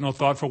 Take no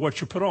thought for what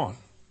you put on.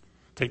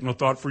 Take no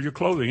thought for your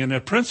clothing. And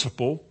that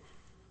principle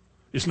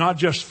is not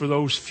just for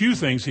those few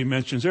things he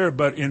mentions there,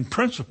 but in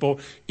principle,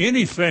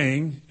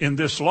 anything in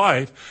this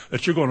life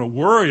that you're going to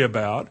worry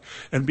about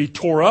and be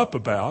tore up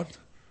about,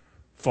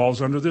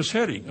 falls under this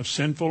heading of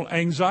sinful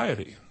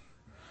anxiety.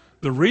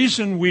 The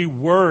reason we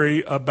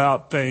worry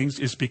about things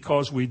is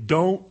because we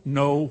don't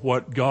know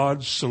what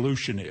God's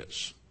solution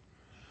is.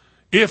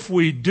 If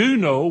we do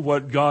know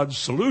what God's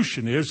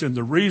solution is, and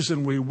the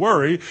reason we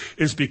worry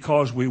is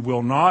because we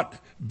will not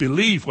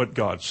believe what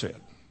God said.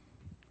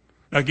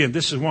 Again,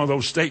 this is one of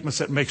those statements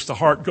that makes the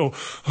heart go,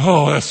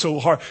 oh, that's so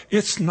hard.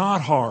 It's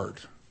not hard.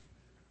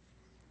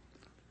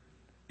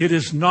 It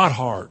is not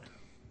hard.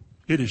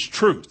 It is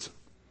truth.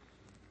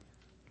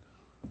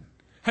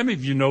 How many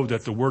of you know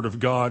that the Word of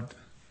God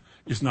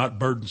is not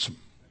burdensome?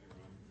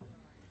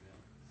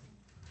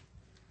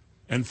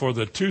 And for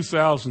the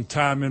 2,000th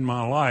time in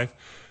my life,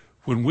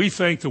 when we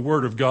think the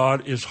Word of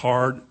God is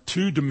hard,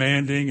 too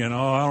demanding, and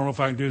I don't know if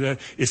I can do that,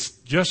 it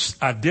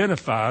just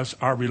identifies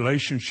our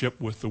relationship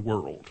with the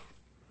world.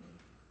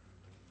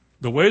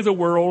 The way the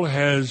world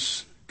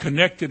has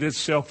connected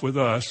itself with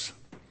us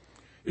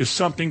is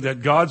something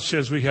that God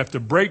says we have to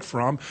break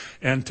from,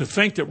 and to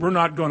think that we're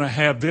not going to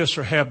have this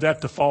or have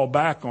that to fall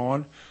back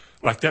on,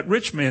 like that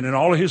rich man and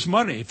all of his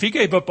money. If he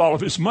gave up all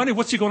of his money,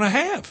 what's he going to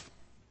have?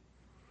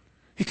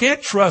 He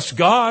can't trust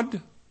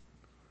God.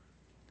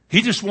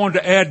 He just wanted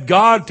to add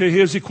God to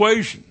his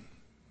equation.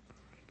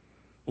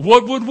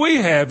 What would we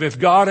have if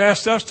God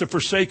asked us to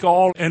forsake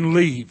all and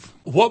leave?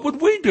 What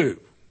would we do?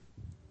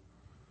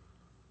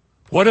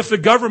 What if the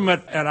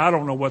government, and I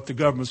don't know what the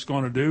government's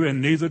going to do,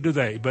 and neither do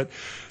they, but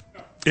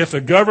if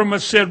the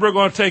government said, we're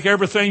going to take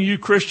everything you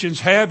Christians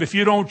have if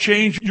you don't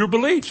change your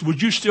beliefs,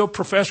 would you still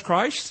profess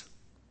Christ?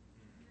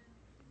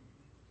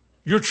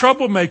 You're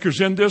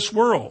troublemakers in this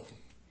world.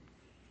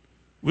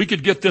 We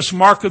could get this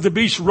mark of the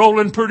beast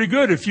rolling pretty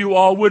good if you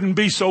all wouldn't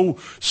be so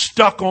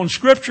stuck on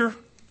Scripture.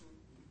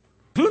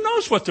 Who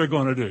knows what they're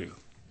going to do?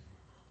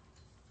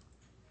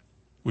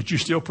 Would you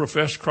still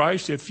profess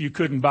Christ if you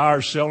couldn't buy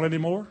or sell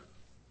anymore?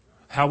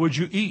 How would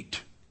you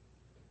eat?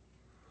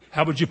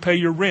 How would you pay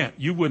your rent?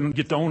 You wouldn't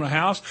get to own a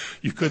house.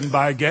 You couldn't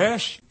buy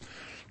gas.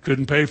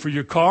 Couldn't pay for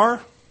your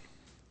car.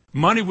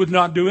 Money would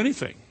not do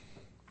anything.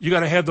 You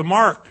got to have the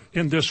mark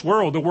in this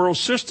world, the world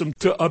system,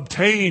 to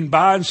obtain,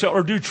 buy and sell,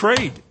 or do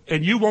trade.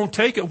 And you won't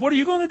take it. What are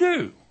you going to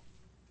do?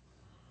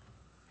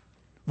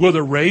 Will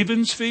the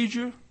ravens feed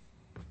you?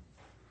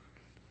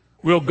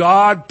 Will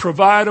God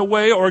provide a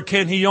way, or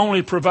can he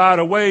only provide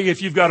a way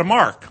if you've got a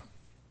mark?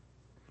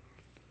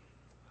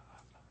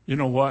 You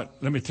know what?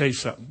 Let me tell you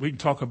something. We can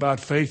talk about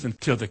faith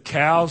until the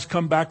cows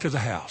come back to the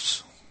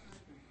house.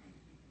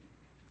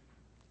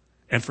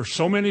 And for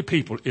so many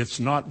people, it's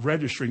not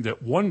registering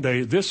that one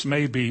day this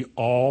may be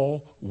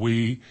all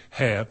we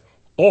have,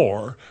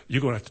 or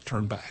you're going to have to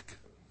turn back.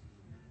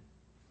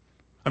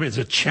 I mean, it's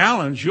a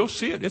challenge. You'll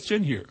see it. It's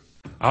in here.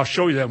 I'll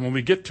show you that when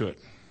we get to it.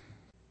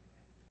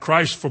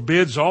 Christ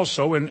forbids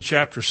also in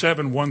chapter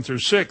 7, 1 through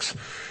 6,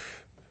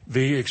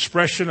 the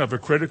expression of a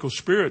critical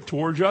spirit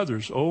towards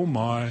others. Oh,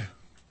 my.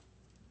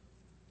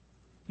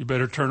 You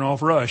better turn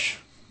off Rush.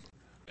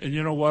 And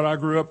you know what? I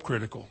grew up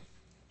critical.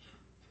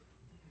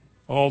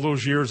 All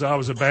those years I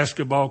was a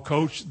basketball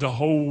coach, the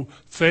whole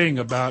thing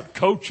about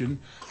coaching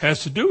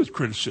has to do with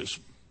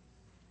criticism.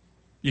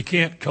 You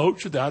can't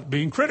coach without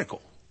being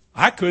critical.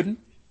 I couldn't.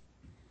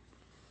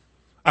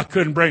 I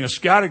couldn't bring a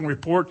scouting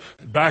report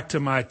back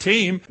to my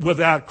team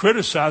without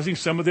criticizing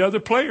some of the other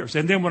players.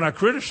 And then when I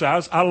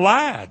criticized, I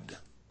lied.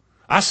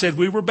 I said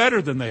we were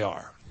better than they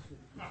are.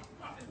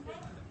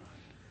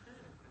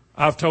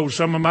 I've told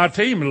some of my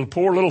team, little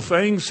poor little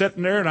things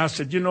sitting there, and I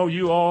said, you know,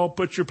 you all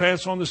put your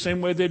pants on the same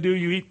way they do,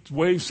 you eat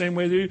the same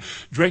way they do,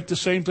 drink the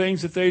same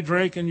things that they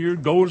drink, and you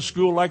go to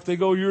school like they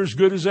go, you're as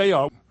good as they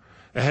are.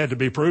 It had to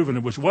be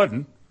proven, which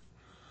wasn't.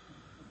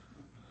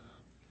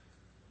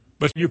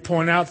 But you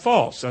point out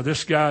faults. Now,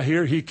 this guy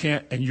here, he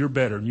can't, and you're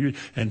better,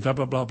 and blah,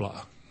 blah, blah,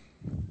 blah.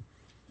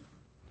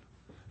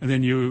 And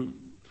then you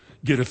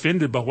get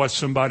offended by what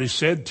somebody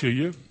said to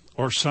you,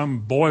 or some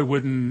boy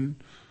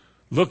wouldn't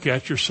look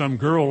at you, some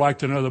girl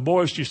liked another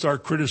boy, so you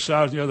start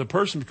criticizing the other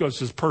person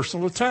because it's a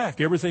personal attack.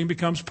 Everything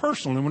becomes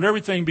personal. And when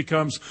everything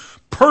becomes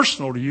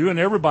personal to you and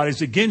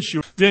everybody's against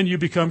you, then you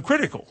become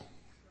critical.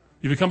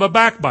 You become a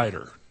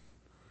backbiter.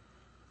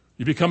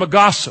 You become a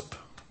gossip.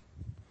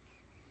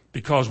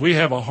 Because we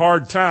have a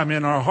hard time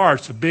in our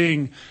hearts of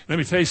being, let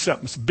me tell you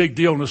something, it's a big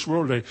deal in this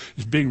world today,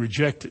 is being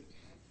rejected.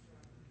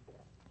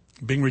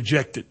 Being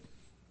rejected.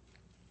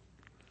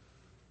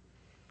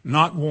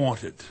 Not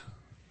wanted.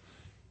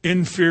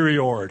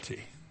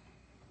 Inferiority.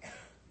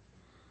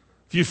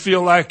 If you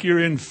feel like you're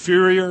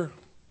inferior,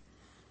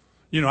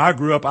 you know, I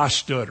grew up, I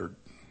stuttered.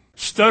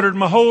 Stuttered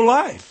my whole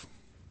life.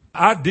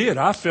 I did.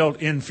 I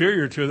felt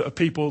inferior to the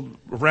people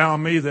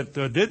around me that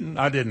didn't.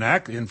 I didn't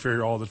act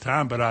inferior all the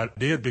time, but I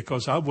did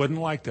because I wasn't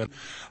like that.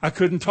 I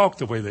couldn't talk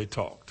the way they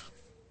talked.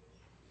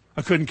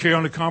 I couldn't carry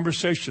on a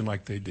conversation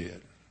like they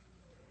did.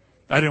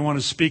 I didn't want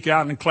to speak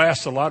out in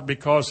class a lot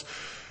because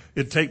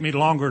it'd take me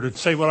longer to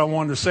say what I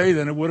wanted to say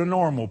than it would a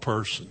normal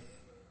person.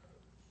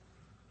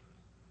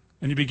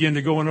 And you begin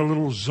to go in a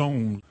little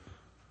zone.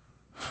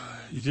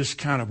 You just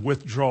kind of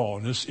withdraw,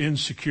 and this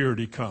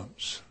insecurity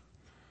comes.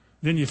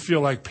 Then you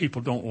feel like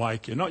people don't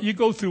like you. No, you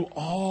go through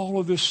all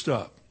of this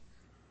stuff.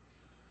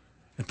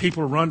 And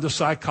people run to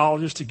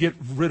psychologists to get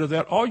rid of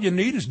that. All you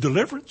need is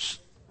deliverance.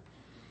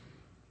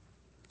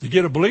 To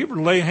get a believer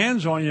to lay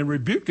hands on you and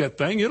rebuke that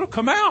thing, it'll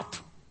come out.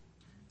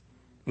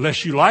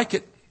 Unless you like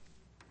it.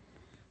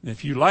 And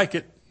if you like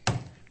it,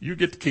 you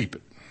get to keep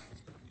it.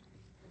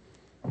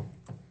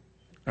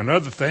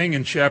 Another thing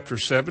in chapter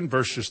 7,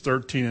 verses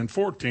 13 and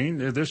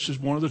 14, this is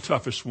one of the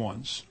toughest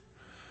ones.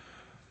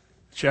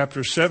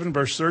 Chapter 7,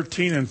 verse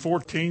 13 and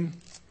 14.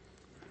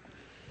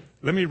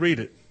 Let me read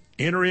it.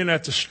 Enter in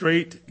at the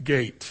straight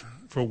gate,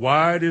 for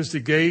wide is the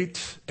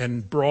gate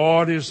and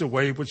broad is the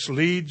way which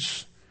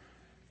leads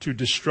to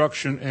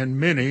destruction, and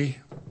many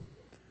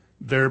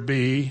there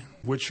be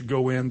which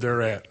go in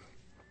thereat.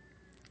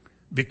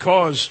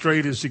 Because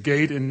straight is the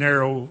gate and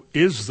narrow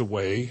is the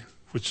way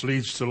which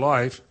leads to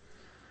life,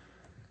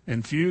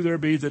 and few there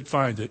be that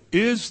find it.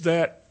 Is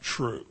that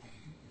true?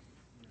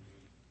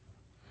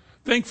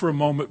 Think for a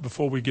moment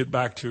before we get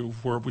back to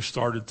where we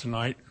started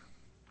tonight.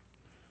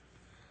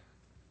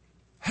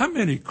 How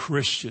many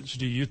Christians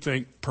do you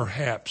think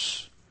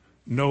perhaps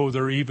know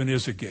there even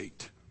is a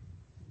gate?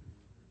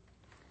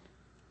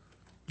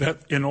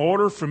 That in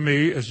order for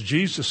me, as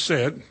Jesus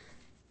said,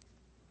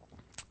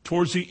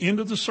 towards the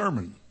end of the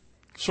sermon,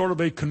 sort of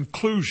a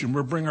conclusion,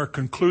 we'll bring our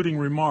concluding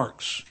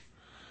remarks,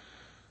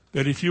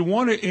 that if you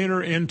want to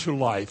enter into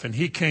life, and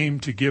he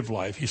came to give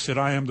life, he said,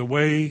 I am the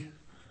way,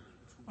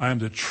 I am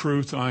the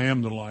truth, I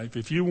am the life.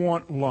 If you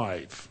want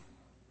life,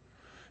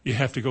 you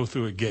have to go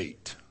through a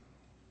gate.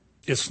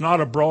 It's not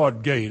a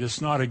broad gate.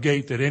 It's not a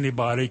gate that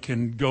anybody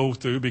can go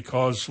through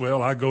because,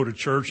 well, I go to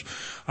church,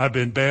 I've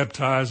been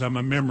baptized, I'm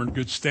a member in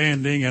good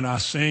standing, and I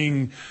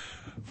sing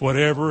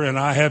whatever, and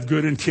I have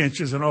good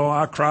intentions, and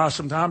I cry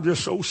sometimes, I'm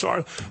just so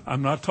sorry.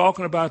 I'm not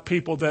talking about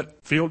people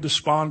that feel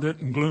despondent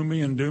and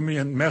gloomy and doomy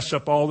and mess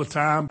up all the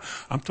time.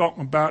 I'm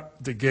talking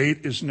about the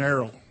gate is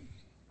narrow.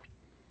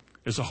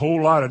 There's a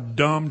whole lot of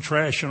dumb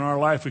trash in our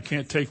life we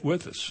can't take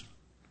with us.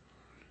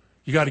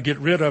 You got to get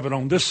rid of it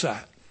on this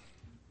side.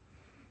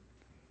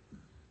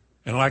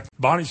 And like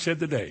Bonnie said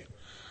today,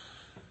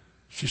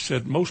 she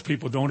said most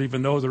people don't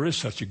even know there is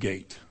such a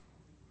gate.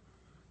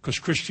 Because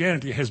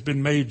Christianity has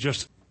been made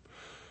just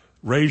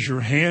raise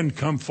your hand,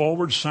 come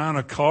forward, sign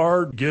a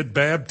card, get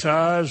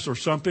baptized or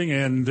something,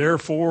 and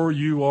therefore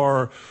you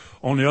are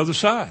on the other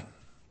side.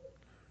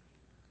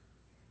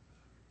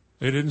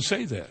 They didn't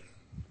say that.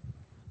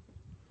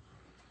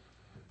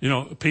 You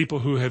know, people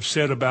who have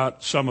said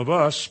about some of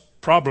us,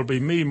 probably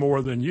me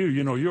more than you,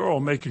 you're all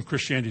making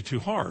Christianity too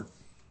hard.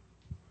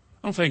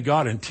 I don't think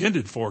God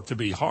intended for it to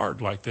be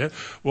hard like that.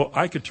 Well,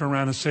 I could turn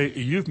around and say,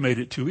 you've made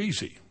it too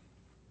easy.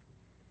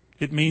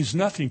 It means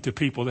nothing to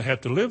people that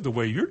have to live the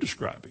way you're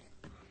describing.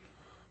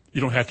 You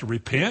don't have to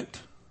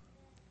repent.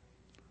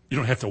 You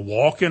don't have to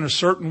walk in a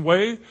certain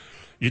way.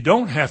 You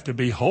don't have to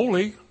be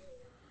holy.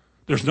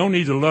 There's no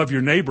need to love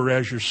your neighbor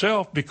as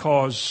yourself,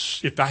 because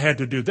if I had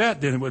to do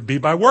that, then it would be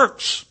by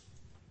works.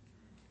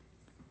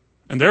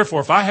 And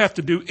therefore, if I have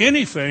to do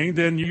anything,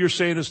 then you're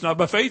saying it's not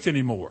by faith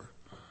anymore.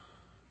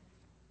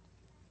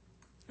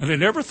 And they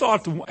never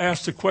thought to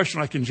ask the question,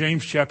 like in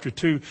James chapter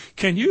 2,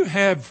 can you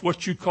have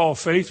what you call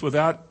faith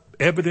without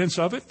evidence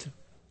of it?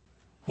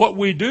 What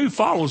we do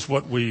follows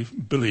what we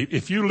believe.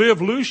 If you live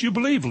loose, you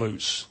believe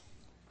loose.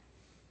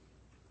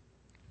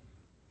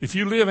 If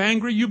you live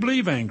angry, you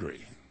believe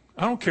angry.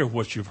 I don't care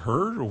what you've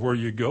heard or where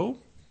you go.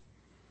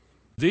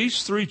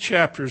 These 3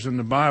 chapters in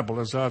the Bible,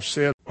 as I've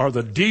said, are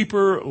the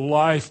deeper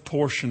life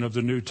portion of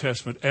the New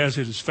Testament as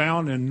it is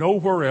found in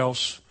nowhere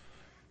else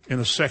in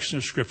a section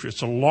of Scripture.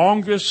 It's the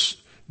longest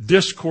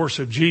discourse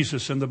of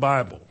Jesus in the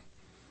Bible.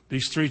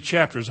 These 3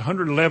 chapters,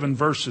 111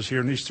 verses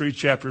here in these 3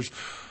 chapters,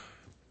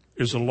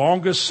 is the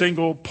longest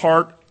single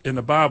part in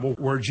the Bible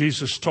where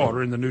Jesus taught,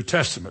 or in the New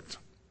Testament.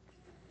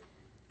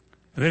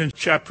 And then in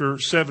chapter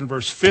 7,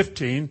 verse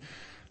 15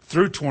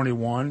 through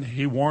 21,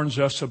 he warns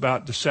us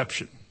about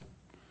deception.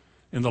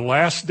 In the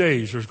last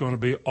days, there's going to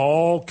be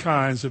all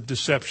kinds of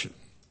deception.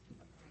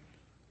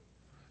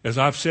 As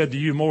I've said to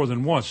you more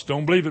than once,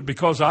 don't believe it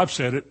because I've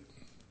said it.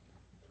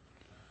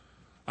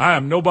 I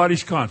am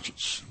nobody's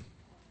conscience.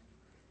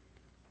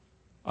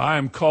 I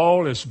am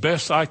called as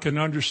best I can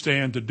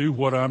understand to do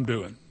what I'm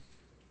doing.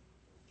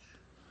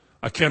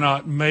 I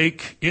cannot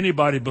make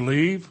anybody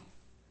believe.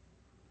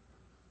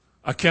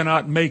 I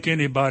cannot make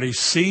anybody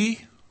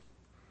see.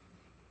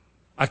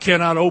 I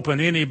cannot open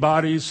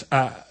anybody's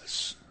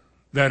eyes.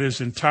 That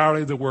is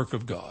entirely the work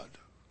of God.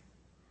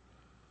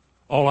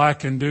 All I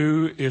can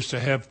do is to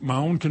have my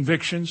own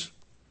convictions,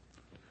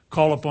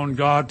 call upon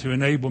God to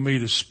enable me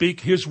to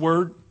speak His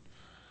word,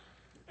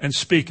 and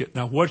speak it.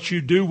 Now, what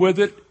you do with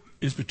it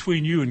is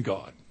between you and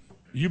God.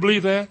 You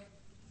believe that?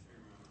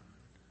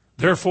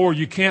 Therefore,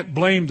 you can't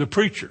blame the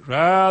preacher.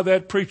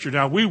 That preacher.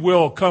 Now, we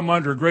will come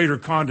under greater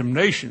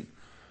condemnation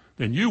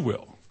than you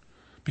will,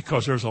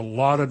 because there's a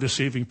lot of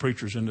deceiving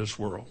preachers in this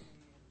world.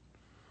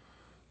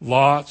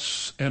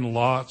 Lots and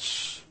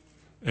lots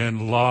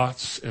and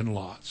lots and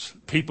lots.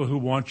 People who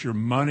want your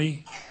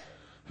money,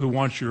 who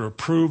want your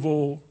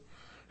approval,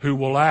 who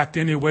will act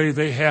any way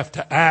they have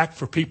to act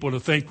for people to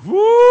think,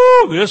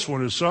 whoo, this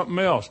one is something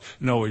else.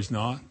 No, he's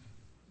not.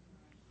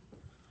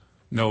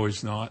 No,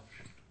 he's not.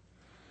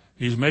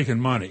 He's making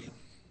money,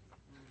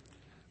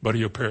 but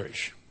he'll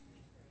perish.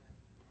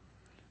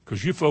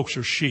 Because you folks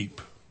are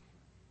sheep,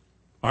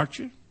 aren't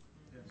you?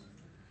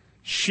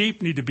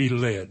 Sheep need to be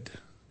led.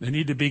 They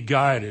need to be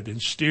guided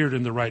and steered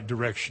in the right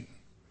direction.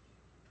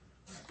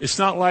 It's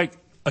not like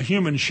a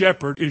human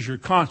shepherd is your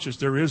conscience.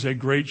 There is a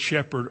great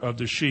shepherd of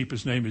the sheep.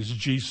 His name is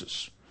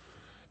Jesus.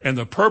 And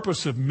the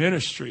purpose of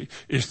ministry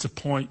is to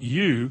point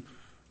you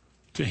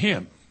to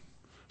him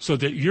so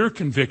that your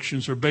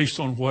convictions are based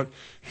on what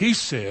he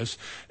says,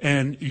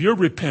 and your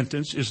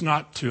repentance is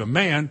not to a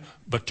man,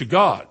 but to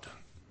God.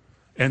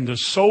 And the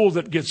soul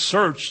that gets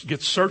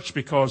searched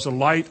because the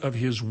light of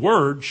his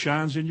word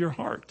shines in your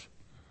heart.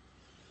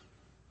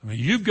 I mean,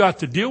 you've got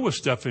to deal with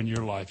stuff in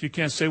your life. You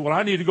can't say, well,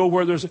 I need to go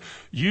where there's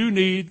you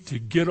need to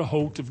get a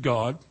hold of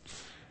God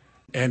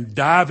and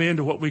dive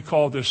into what we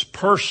call this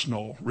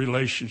personal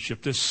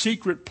relationship, this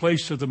secret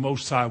place of the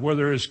Most High, where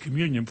there is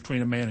communion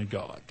between a man and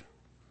God.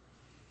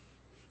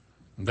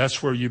 And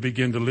that's where you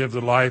begin to live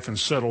the life and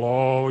settle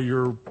all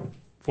your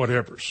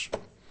whatevers.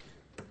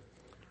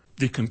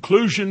 The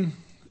conclusion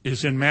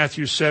is in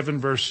Matthew 7,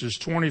 verses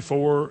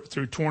 24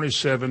 through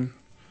 27,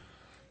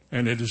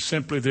 and it is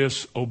simply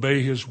this: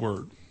 obey his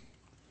word.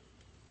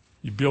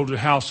 You build your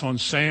house on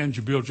sand,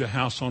 you build your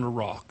house on a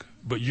rock,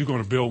 but you're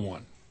going to build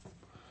one.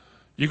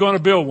 You're going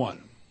to build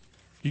one.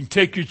 You can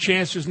take your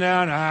chances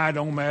now, and it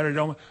don't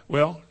matter.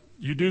 Well,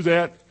 you do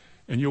that,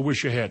 and you'll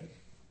wish you hadn't.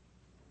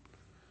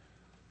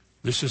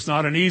 This is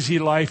not an easy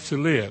life to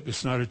live.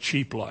 It's not a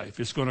cheap life.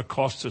 It's going to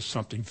cost us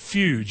something.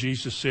 Few,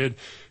 Jesus said,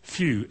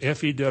 few,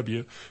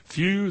 F-E-W,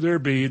 few there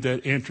be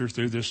that enter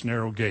through this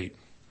narrow gate.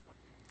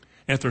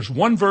 And if there's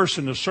one verse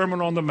in the Sermon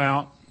on the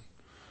Mount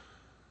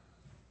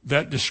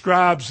that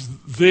describes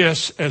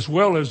this as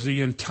well as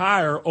the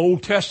entire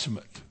Old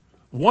Testament,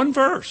 one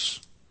verse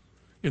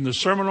in the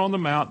Sermon on the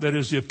Mount that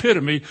is the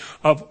epitome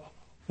of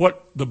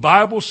what the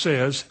Bible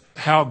says,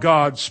 how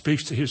God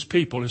speaks to his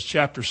people, is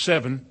chapter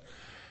 7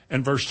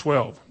 and verse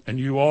 12. And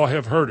you all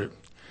have heard it.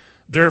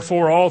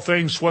 Therefore, all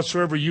things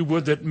whatsoever you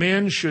would that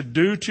men should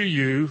do to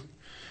you,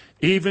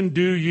 even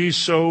do ye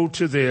so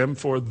to them,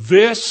 for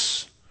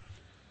this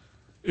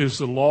is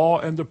the law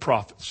and the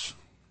prophets.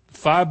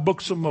 5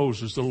 books of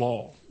Moses, the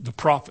law, the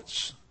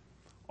prophets,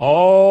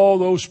 all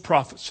those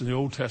prophets in the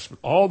Old Testament,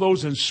 all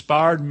those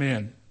inspired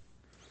men,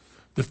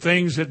 the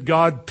things that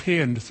God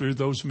penned through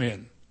those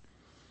men.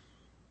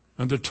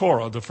 And the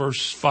Torah, the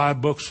first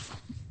 5 books of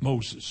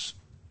Moses.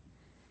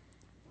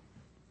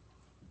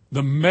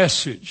 The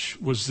message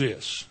was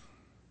this: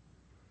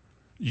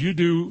 you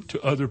do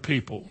to other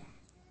people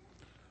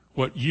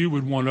what you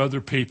would want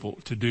other people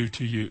to do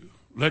to you.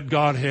 Let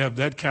God have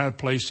that kind of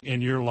place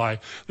in your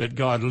life, that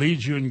God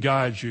leads you and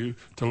guides you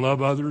to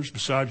love others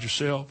besides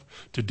yourself,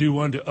 to do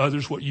unto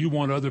others what you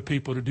want other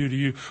people to do to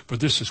you. For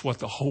this is what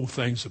the whole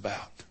thing's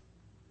about.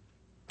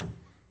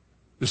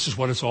 This is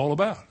what it's all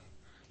about.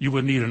 You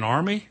wouldn't need an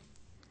army.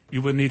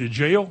 You wouldn't need a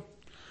jail.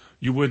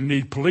 You wouldn't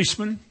need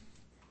policemen.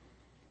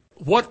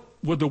 What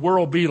would the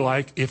world be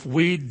like if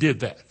we did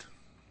that?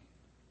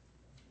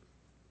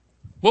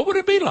 What would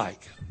it be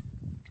like?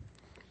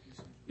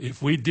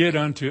 If we did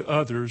unto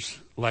others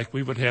like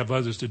we would have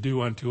others to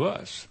do unto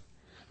us.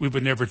 We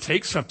would never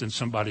take something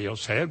somebody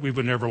else had. We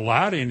would never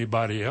lie to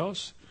anybody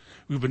else.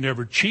 We would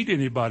never cheat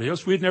anybody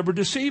else. We'd never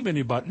deceive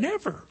anybody.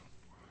 Never.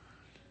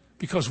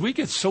 Because we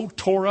get so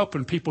tore up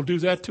when people do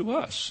that to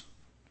us.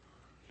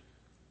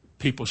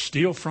 People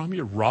steal from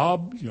you,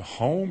 rob your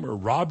home or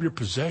rob your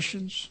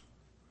possessions,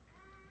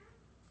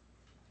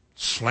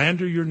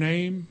 slander your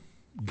name,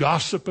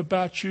 gossip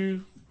about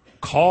you,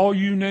 call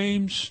you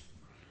names.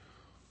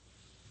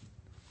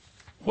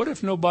 What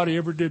if nobody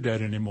ever did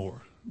that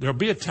anymore? There'll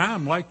be a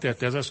time like that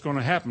that's going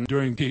to happen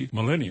during the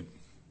millennium,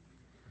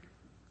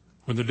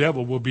 when the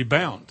devil will be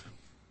bound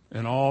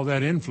and all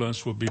that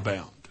influence will be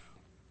bound.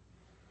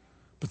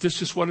 But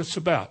this is what it's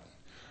about.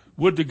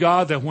 Would to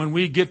God that when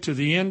we get to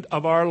the end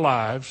of our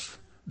lives,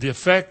 the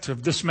effect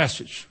of this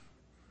message,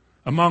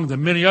 among the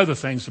many other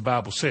things the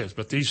Bible says,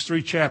 but these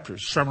 3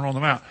 chapters, Sermon on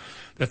the Mount,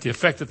 that the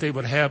effect that they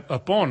would have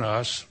upon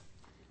us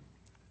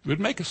would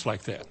make us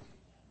like that.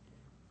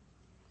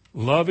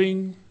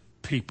 Loving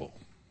people.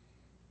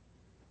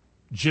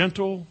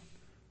 Gentle,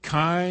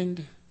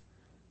 kind,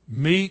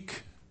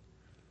 meek,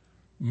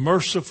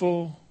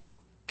 merciful,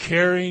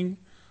 caring,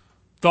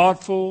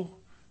 thoughtful,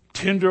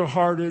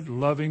 tender-hearted,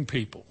 loving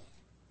people.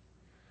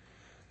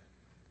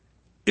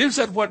 Is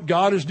that what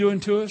God is doing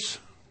to us?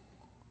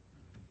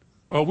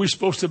 Or are we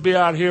supposed to be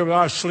out here with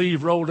our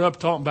sleeve rolled up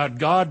talking about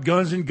God,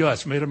 guns, and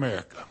guts made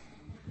America?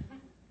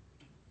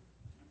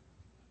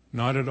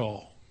 Not at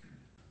all.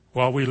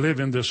 While we live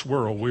in this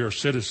world, we are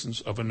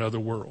citizens of another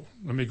world.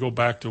 Let me go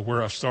back to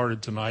where I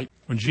started tonight.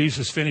 When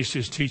Jesus finished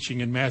his teaching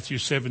in Matthew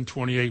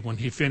 7:28, when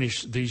he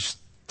finished these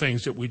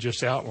things that we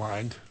just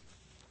outlined,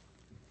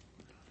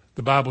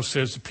 the Bible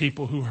says the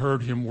people who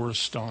heard him were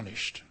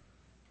astonished.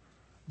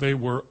 They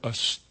were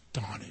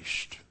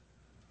astonished.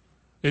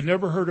 They'd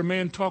never heard a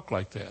man talk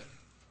like that.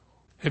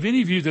 Have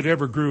any of you that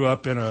ever grew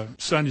up in a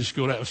Sunday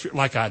school atmosphere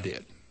like I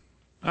did?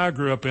 I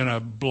grew up in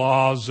a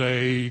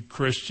blasé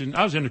Christian.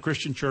 I was in a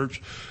Christian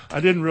church.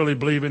 I didn't really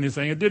believe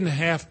anything. I didn't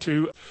have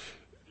to.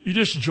 You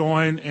just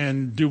join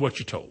and do what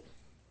you're told.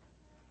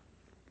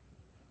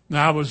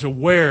 Now,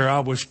 I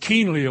was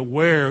keenly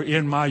aware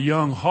in my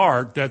young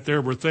heart that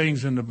there were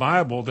things in the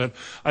Bible that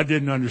I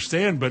didn't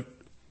understand, but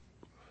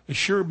it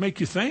sure make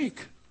you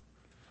think.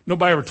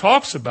 Nobody ever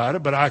talks about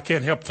it, but I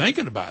can't help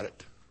thinking about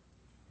it.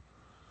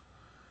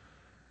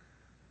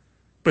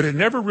 But it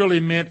never really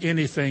meant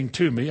anything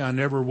to me. I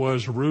never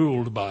was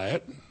ruled by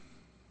it.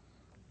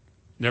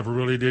 Never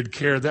really did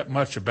care that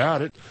much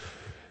about it.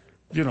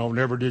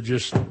 Never did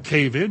just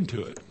cave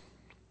into it.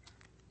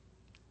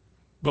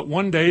 But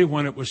one day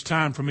when it was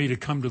time for me to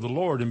come to the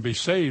Lord and be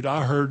saved,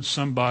 I heard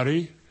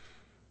somebody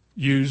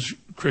use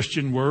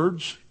Christian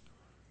words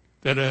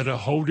that had a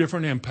whole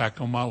different impact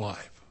on my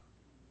life.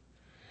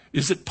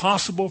 Is it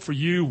possible for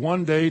you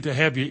one day to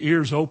have your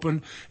ears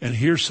open and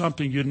hear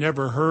something you'd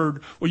never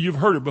heard? Well, you've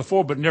heard it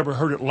before, but never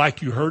heard it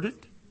like you heard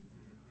it.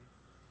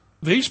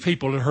 These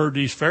people had heard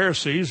these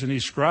Pharisees and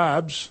these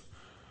scribes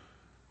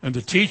and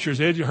the teachers,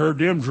 they'd heard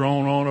them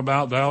drone on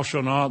about thou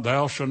shalt not,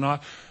 thou shalt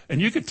not. And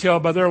you could tell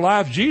by their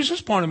lives. Jesus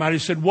pointed them out. He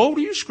said, woe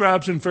to you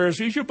scribes and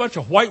Pharisees, you're a bunch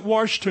of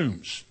whitewashed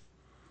tombs.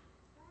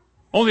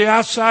 On the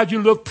outside,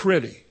 you look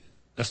pretty.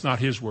 That's not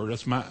his word,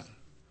 that's mine.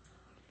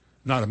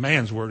 Not a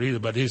man's word either,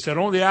 but he said,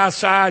 on the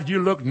outside,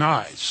 you look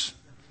nice.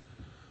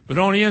 But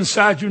on the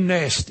inside, you're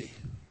nasty.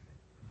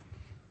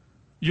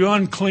 You're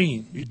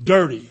unclean. You're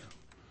dirty.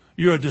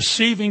 You're a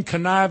deceiving,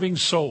 conniving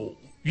soul.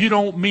 You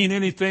don't mean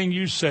anything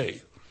you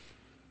say.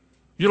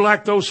 You're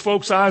like those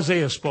folks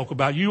Isaiah spoke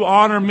about. You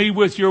honor me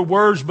with your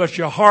words, but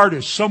your heart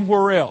is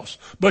somewhere else.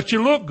 But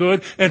you look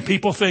good, and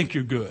people think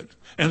you're good.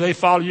 And they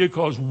follow you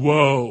because,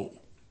 whoa.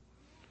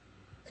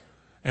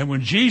 And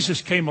when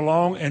Jesus came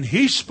along and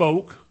he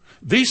spoke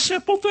these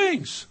simple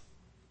things,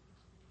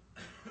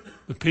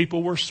 the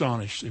people were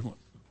astonished. They went,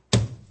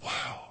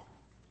 wow.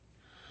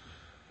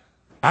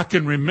 I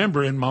can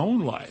remember in my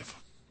own life,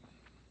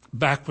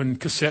 back when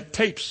cassette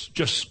tapes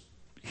just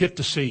hit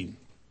the scene,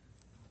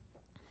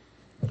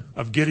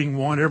 of getting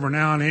one every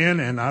now and then,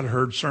 and I'd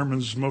heard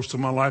sermons most of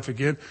my life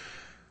again,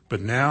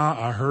 but now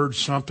I heard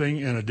something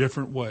in a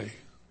different way.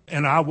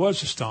 And I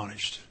was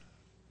astonished.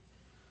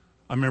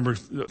 I remember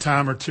a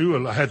time or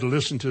two I had to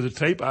listen to the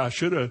tape. I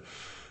should have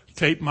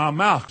taped my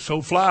mouth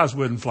so flies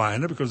wouldn't fly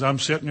in it, because I'm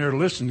sitting there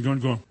listening,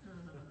 going.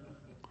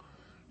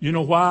 You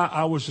know why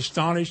I was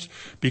astonished?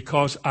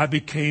 Because I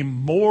became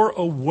more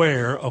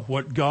aware of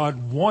what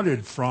God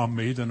wanted from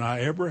me than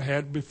I ever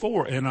had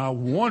before, and I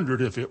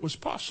wondered if it was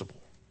possible.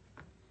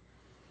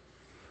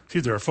 See,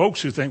 there are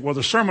folks who think, well,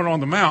 the Sermon on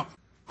the Mount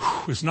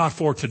is not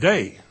for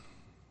today.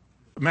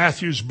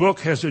 Matthew's book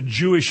has a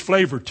Jewish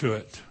flavor to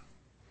it.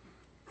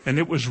 And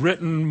it was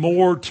written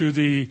more to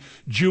the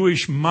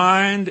Jewish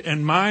mind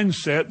and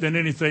mindset than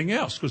anything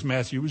else, because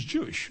Matthew was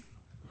Jewish.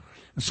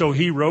 And so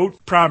he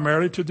wrote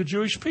primarily to the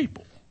Jewish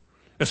people.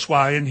 That's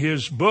why in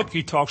his book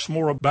he talks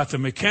more about the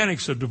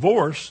mechanics of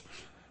divorce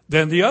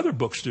than the other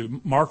books do,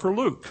 Mark or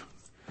Luke.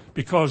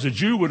 Because a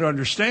Jew would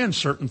understand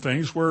certain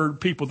things where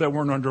people that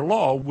weren't under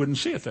law wouldn't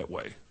see it that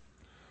way.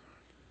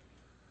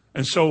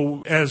 And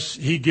so as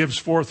he gives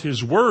forth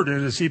his word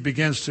and as he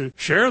begins to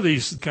share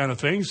these kind of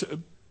things,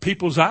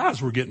 people's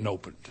eyes were getting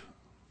opened.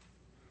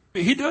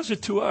 He does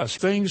it to us.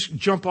 Things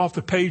jump off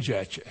the page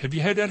at you. Have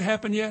you had that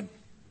happen yet?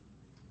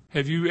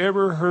 Have you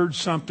ever heard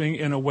something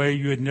in a way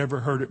you had never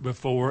heard it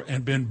before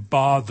and been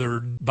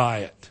bothered by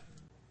it?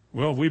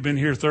 Well, we've been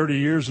here 30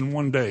 years in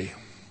one day.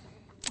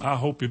 I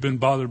hope you've been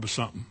bothered by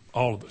something,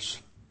 all of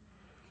us.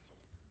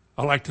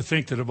 I like to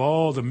think that of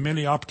all the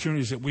many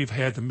opportunities that we've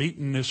had to meet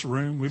in this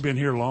room, we've been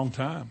here a long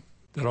time,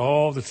 that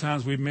all the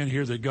times we've been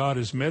here that God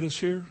has met us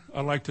here,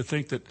 I like to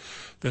think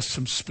that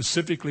some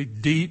specifically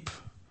deep,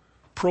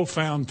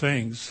 profound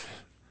things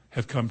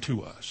have come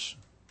to us.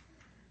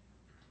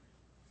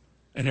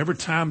 And every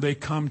time they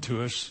come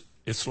to us,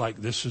 it's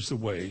like, this is the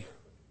way,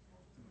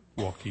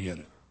 walk ye in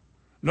it.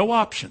 No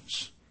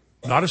options,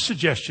 not a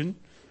suggestion.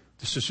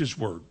 This is his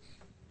word.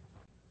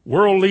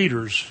 World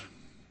leaders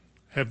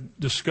have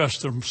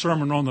discussed the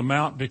Sermon on the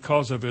Mount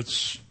because of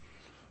its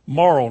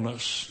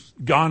moralness.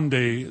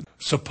 Gandhi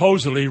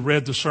supposedly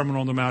read the Sermon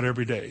on the Mount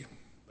every day.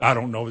 I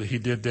don't know that he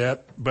did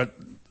that, but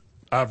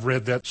I've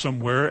read that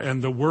somewhere.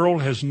 And the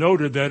world has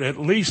noted that at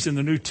least in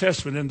the New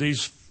Testament, in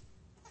these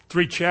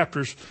 3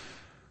 chapters,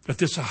 that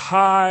this is a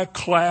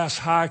high-class,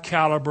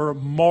 high-caliber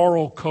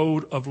moral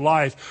code of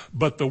life.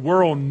 But the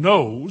world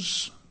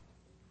knows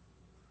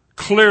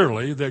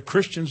clearly that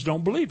Christians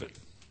don't believe it.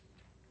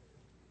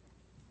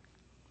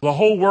 The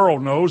whole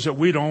world knows that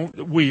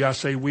I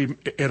say we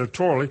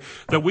editorially,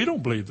 that we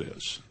don't believe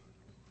this.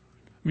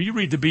 I mean, you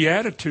read the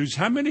Beatitudes,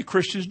 how many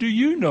Christians do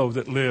you know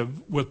that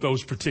live with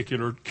those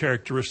particular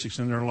characteristics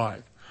in their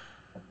life?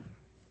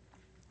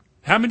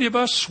 How many of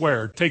us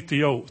swear, take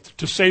the oath,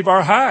 to save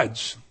our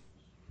hides?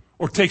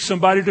 Or take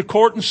somebody to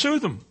court and sue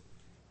them?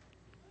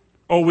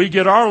 Or we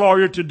get our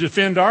lawyer to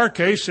defend our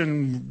case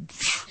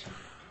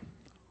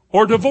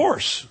or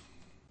divorce.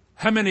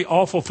 How many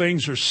awful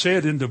things are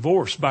said in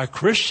divorce by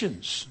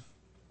Christians?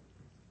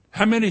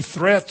 How many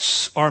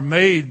threats are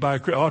made by,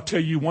 I'll tell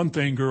you one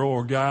thing, girl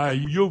or guy,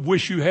 you'll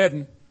wish you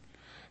hadn't.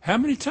 How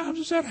many times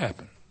has that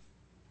happened?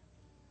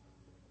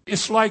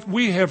 It's like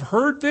we have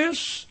heard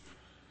this,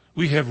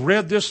 we have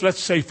read this, let's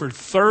say for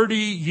 30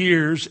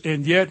 years,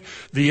 and yet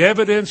the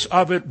evidence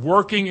of it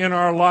working in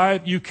our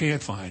life, you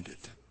can't find it.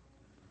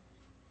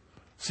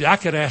 See, I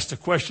could ask the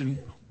question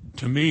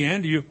to me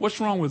and to you, what's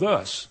wrong with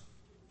us?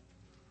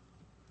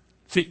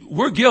 See,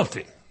 we're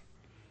guilty.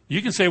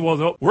 You can say, well,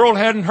 the world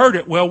hadn't heard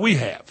it. Well, we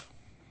have.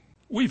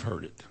 We've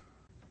heard it.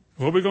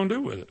 What are we going to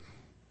do with it?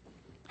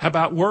 How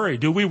about worry?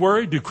 Do we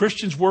worry? Do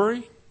Christians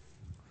worry?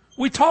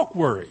 We talk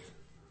worry.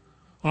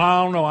 Well,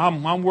 I don't know.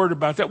 I'm worried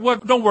about that. Well,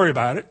 don't worry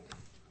about it.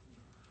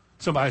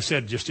 Somebody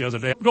said just the other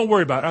day, don't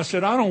worry about it. I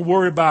said, I don't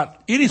worry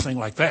about anything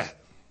like that.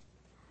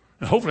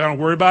 And hopefully I don't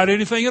worry about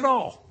anything at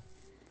all.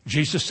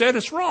 Jesus said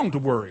it's wrong to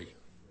worry.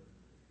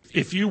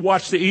 If you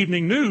watch the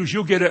evening news,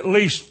 you'll get at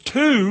least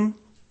 2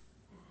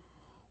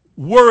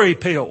 worry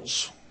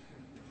pills.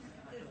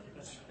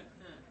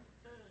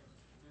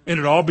 And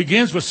it all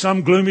begins with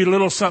some gloomy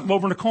little something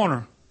over in the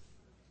corner.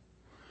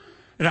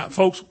 And now,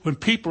 folks, when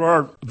people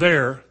are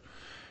there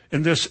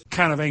in this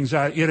kind of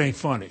anxiety, it ain't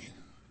funny.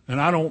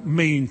 And I don't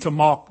mean to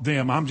mock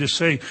them. I'm just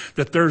saying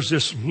that there's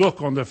this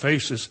look on their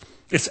faces.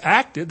 It's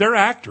acted. They're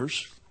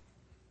actors.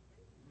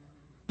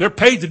 They're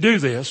paid to do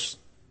this.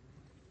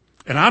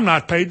 And I'm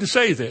not paid to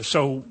say this.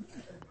 So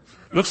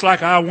looks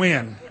like I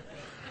win.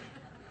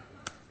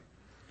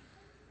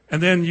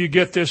 And then you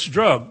get this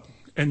drug.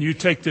 And you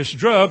take this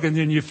drug, and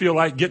then you feel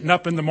like getting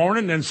up in the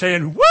morning and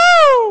saying,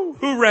 woo,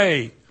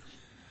 hooray,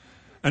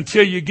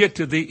 until you get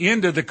to the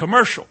end of the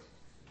commercial.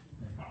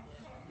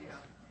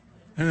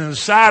 And then the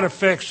side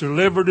effects are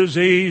liver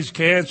disease,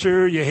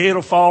 cancer, your head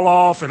will fall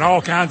off, and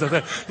all kinds of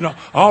things,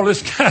 all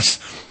this kind of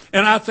stuff.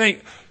 And I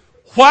think,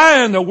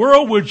 why in the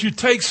world would you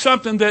take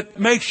something that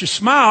makes you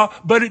smile,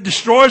 but it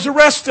destroys the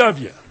rest of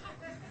you?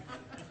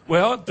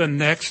 Well, the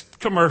next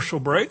commercial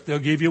break, they'll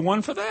give you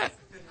one for that.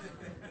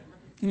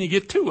 And you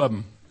get 2 of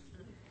them.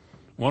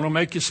 One will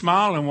make you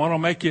smile and one will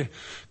make you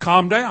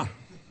calm down.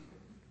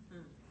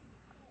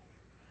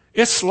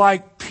 It's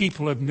like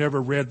people have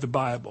never read the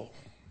Bible.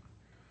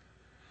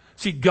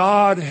 See,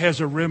 God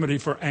has a remedy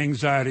for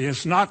anxiety.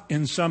 It's not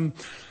in some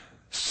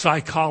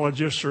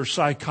psychologist or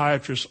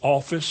psychiatrist's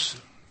office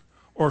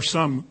or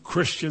some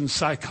Christian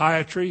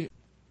psychiatry.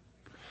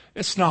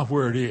 It's not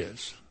where it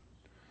is.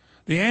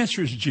 The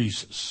answer is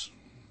Jesus.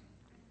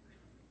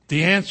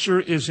 The answer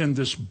is in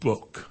this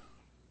book.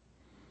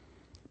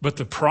 But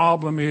the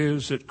problem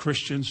is that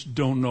Christians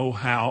don't know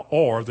how,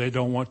 or they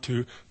don't want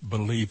to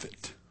believe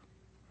it.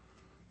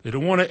 They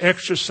don't want to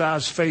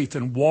exercise faith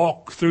and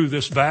walk through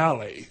this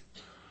valley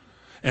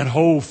and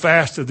hold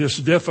fast to this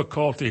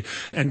difficulty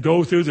and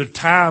go through the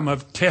time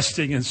of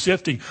testing and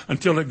sifting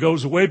until it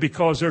goes away,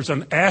 because there's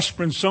an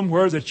aspirin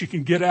somewhere that you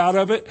can get out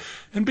of it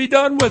and be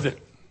done with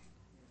it.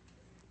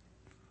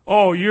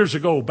 Oh, years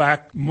ago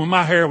back when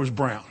my hair was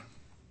brown,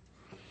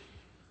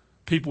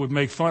 people would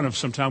make fun of,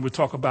 sometimes we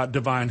talk about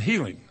divine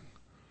healing.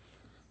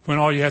 When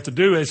all you have to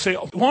do is say,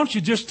 why don't you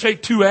just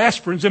take 2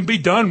 aspirins and be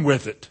done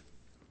with it?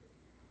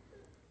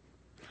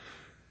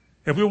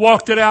 And we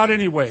walked it out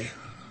anyway.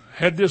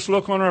 Had this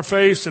look on our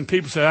face, and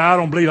people say, I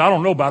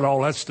don't know about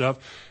all that stuff.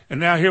 And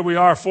now here we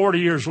are 40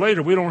 years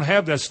later, we don't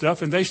have that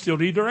stuff, and they still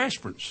need their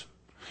aspirins.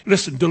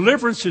 Listen,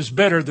 deliverance is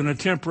better than a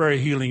temporary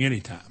healing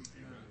anytime.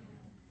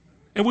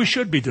 And we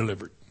should be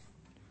delivered.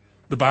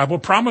 The Bible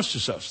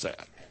promises us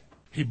that.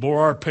 He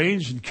bore our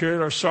pains and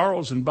carried our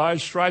sorrows, and by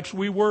his stripes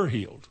we were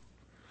healed.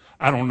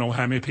 I don't know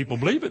how many people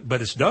believe it,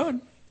 but it's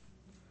done.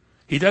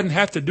 He doesn't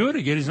have to do it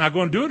again. He's not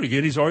going to do it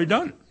again. He's already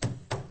done it.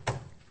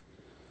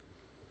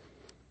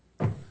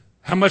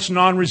 How much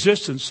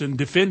non-resistance and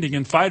defending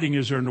and fighting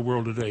is there in the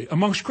world today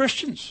amongst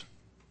Christians?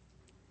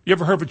 You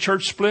ever heard of a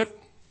church split?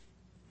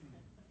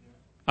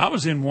 I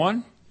was in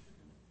 1,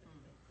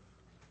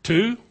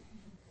 2,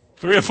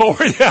 3 or 4.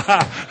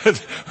 Yeah,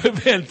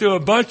 we've been through a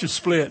bunch of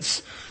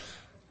splits.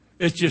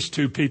 It's just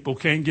 2 people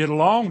can't get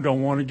along,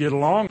 don't want to get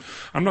along.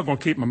 I'm not going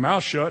to keep my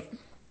mouth shut.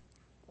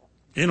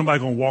 Ain't nobody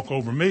going to walk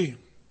over me.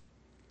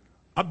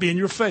 I'll be in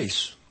your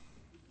face.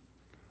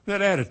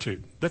 That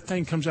attitude, that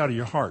thing comes out of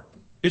your heart.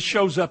 It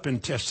shows up in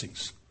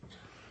testings.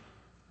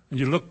 And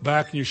you look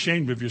back and you're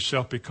ashamed of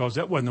yourself because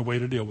that wasn't the way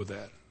to deal with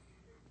that.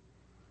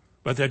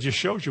 But that just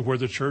shows you where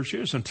the church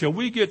is. Until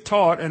we get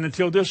taught, and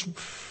until this,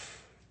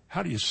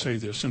 how do you say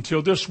this?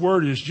 Until this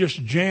word is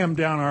just jammed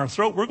down our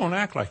throat, we're going to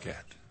act like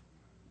that.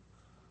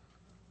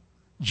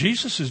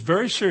 Jesus is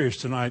very serious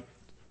tonight,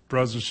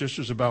 brothers and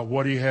sisters, about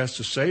what he has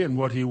to say and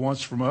what he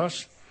wants from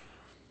us.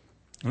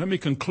 Let me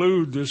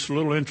conclude this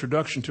little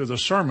introduction to the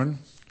sermon,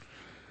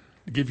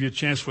 to give you a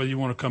chance whether you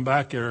want to come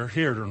back or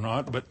hear it or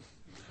not. But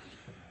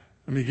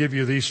let me give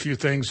you these few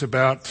things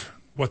about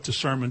what the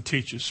sermon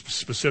teaches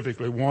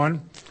specifically.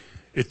 1,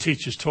 it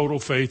teaches total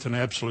faith and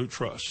absolute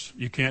trust.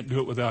 You can't do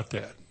it without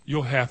that.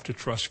 You'll have to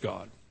trust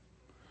God.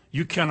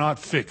 You cannot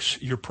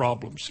fix your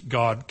problems.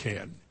 God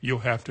can. You'll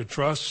have to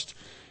trust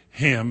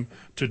Him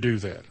to do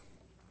that.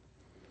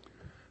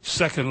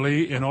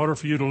 Secondly, in order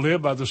for you to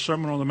live by the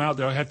Sermon on the Mount,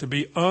 there have to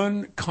be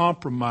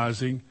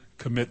uncompromising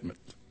commitment.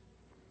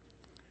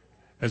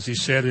 As he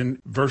said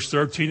in verse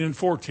 13 and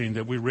 14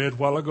 that we read a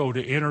while ago,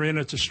 to enter in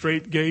at the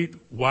straight gate,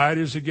 wide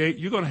is the gate,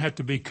 you're going to have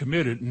to be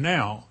committed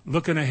now,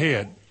 looking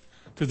ahead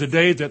to the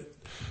day that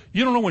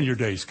you don't know when your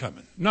day's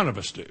coming. None of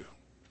us do.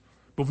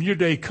 But when your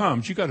day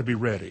comes, you got to be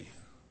ready.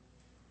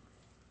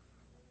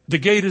 The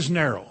gate is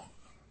narrow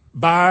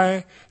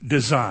by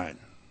design.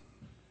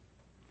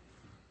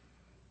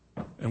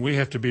 And we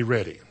have to be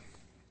ready.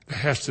 There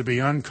has to be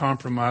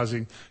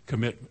uncompromising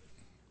commitment.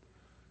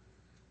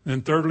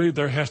 And thirdly,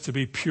 there has to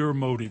be pure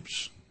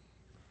motives.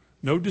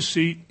 No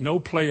deceit, no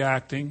play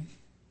acting,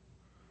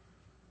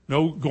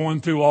 no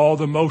going through all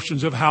the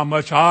motions of how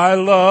much I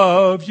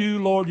love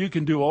you, Lord. You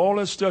can do all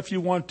that stuff you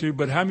want to,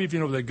 but how many of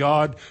you know that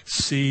God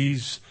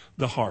sees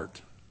the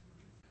heart?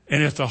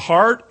 And if the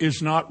heart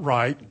is not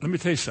right, let me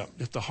tell you something.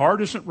 If the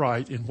heart isn't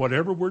right in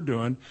whatever we're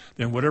doing,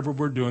 then whatever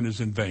we're doing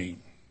is in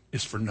vain.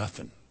 It's for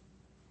nothing.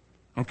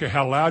 I don't care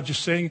how loud you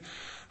sing,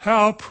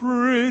 how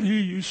pretty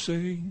you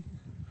sing.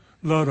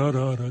 La, da,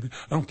 da, da. I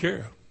don't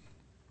care.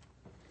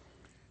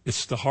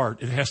 It's the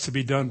heart. It has to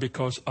be done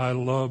because I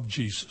love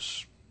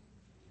Jesus.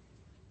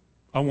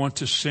 I want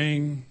to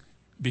sing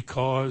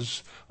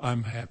because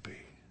I'm happy.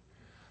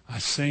 I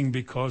sing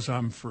because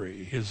I'm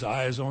free. His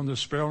eye is on the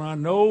sparrow, and I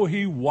know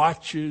He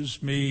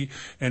watches me,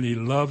 and He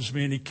loves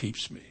me, and He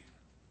keeps me.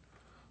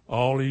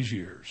 All these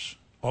years.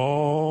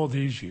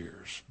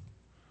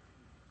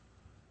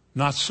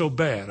 Not so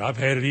bad. I've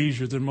had it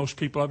easier than most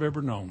people I've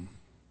ever known.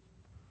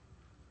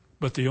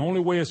 But the only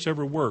way it's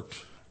ever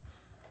worked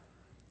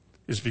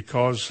is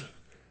because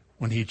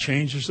when He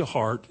changes the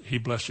heart, He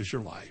blesses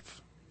your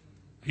life.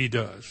 He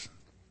does.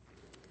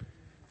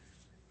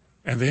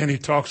 And then he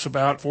talks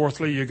about,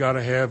 fourthly, you got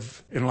to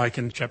have,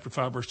 in chapter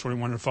 5, verse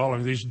 21 and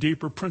following, these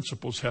deeper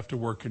principles have to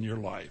work in your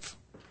life.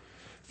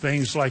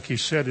 Things like he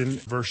said in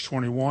verse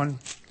 21,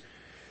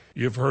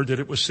 you've heard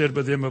that it was said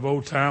by them of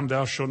old time,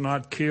 thou shalt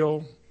not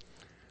kill.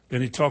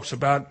 Then he talks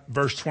about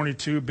verse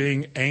 22,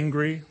 being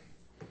angry.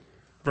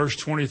 Verse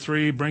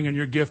 23, bringing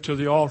your gift to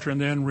the altar and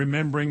then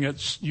remembering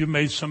you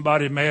made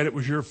somebody mad, it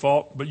was your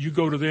fault, but you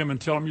go to them and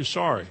tell them you're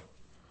sorry.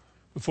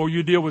 Before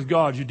you deal with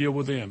God, you deal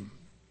with them.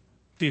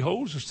 He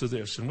holds us to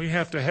this, and we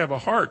have to have a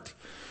heart.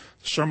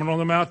 The Sermon on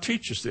the Mount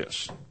teaches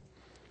this.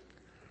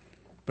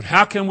 But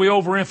how can we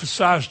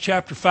overemphasize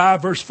chapter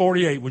 5, verse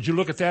 48? Would you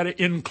look at that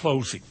in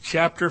closing?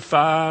 Chapter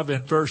 5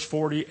 and verse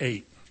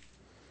 48.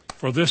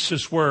 For this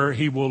is where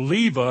he will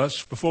leave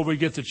us before we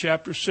get to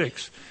chapter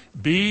 6.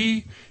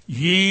 Be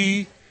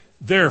ye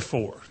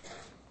therefore.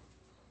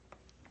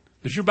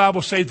 Does your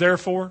Bible say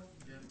therefore?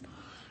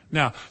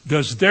 Now,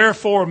 does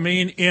therefore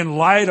mean in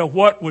light of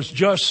what was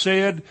just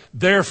said,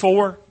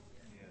 therefore?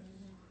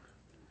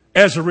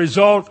 As a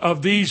result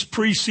of these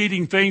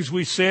preceding things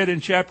we said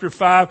in chapter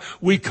 5,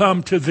 we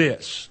come to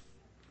this.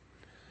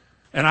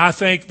 And I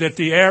think that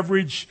the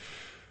average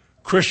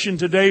Christian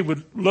today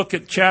would look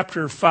at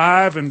chapter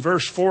 5 and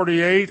verse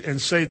 48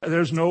 and say,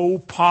 there's no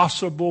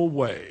possible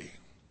way.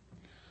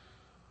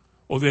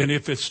 Well, then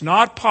if it's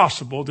not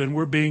possible, then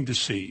we're being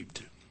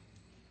deceived.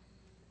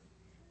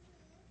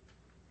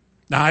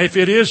 Now, if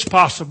it is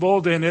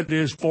possible, then it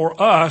is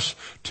for us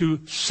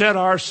to set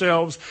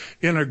ourselves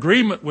in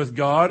agreement with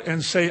God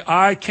and say,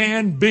 I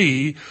can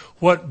be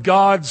what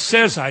God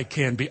says I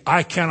can be.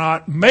 I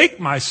cannot make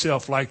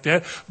myself like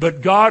that, but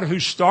God who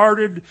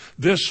started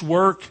this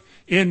work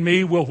in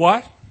me will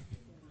what?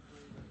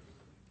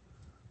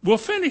 Will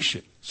finish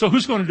it. So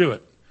who's going to do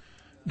it?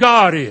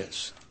 God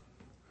is.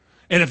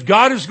 And if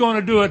God is going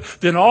to do it,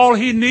 then all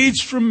He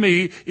needs from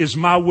me is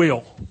my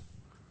will.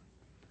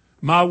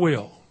 My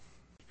will.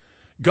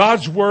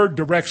 God's Word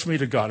directs me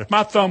to God. If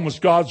my thumb was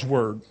God's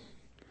Word,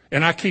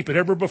 and I keep it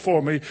ever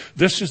before me,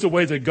 this is the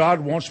way that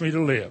God wants me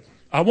to live.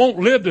 I won't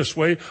live this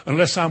way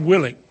unless I'm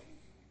willing.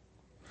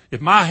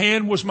 If my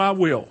hand was my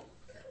will,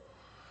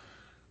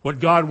 what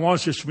God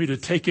wants is for me to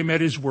take Him at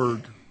His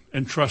word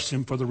and trust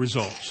Him for the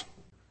results.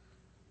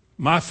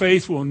 My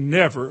faith will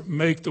never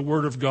make the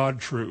Word of God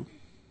true,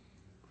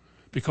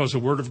 because the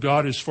Word of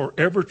God is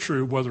forever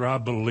true whether I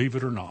believe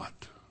it or not.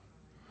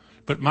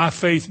 But my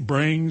faith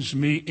brings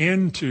me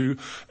into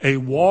a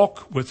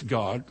walk with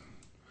God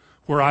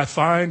where I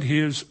find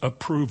His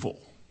approval.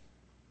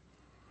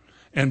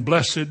 And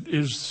blessed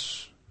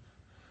is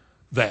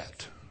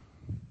that.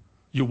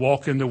 You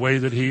walk in the way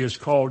that He has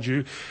called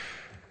you.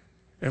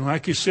 And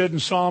like He said in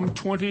Psalm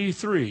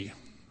 23,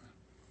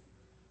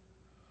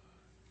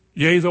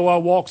 yea, though I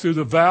walk through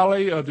the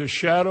valley of the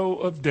shadow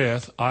of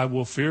death, I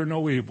will fear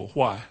no evil.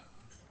 Why?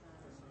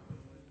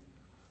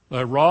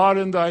 Thy rod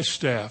and thy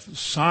staff,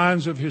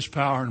 signs of His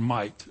power and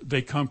might,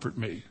 they comfort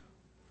me.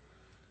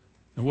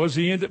 And what does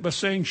He end it by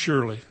saying?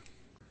 Surely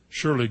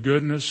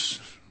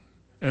goodness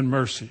and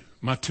mercy,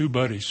 my two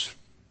buddies,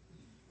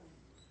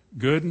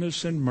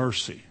 goodness and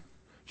mercy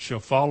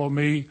shall follow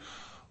me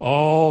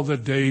all the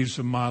days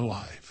of my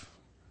life.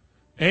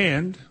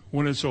 And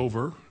when it's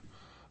over,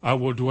 I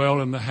will dwell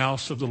in the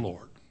house of the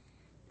Lord.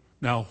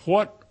 Now,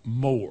 what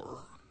more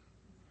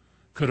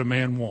could a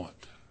man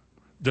want?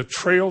 The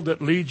trail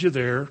that leads you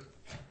there,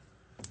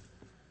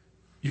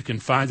 you can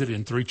find it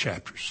in 3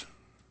 chapters.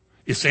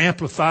 It's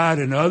amplified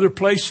in other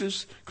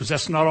places, because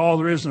that's not all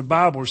there is in the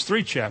Bible. It's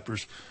 3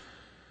 chapters.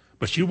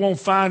 But you won't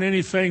find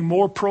anything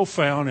more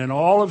profound in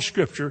all of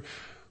Scripture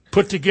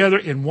put together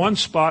in one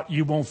spot.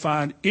 You won't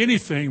find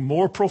anything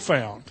more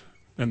profound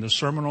than the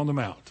Sermon on the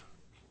Mount.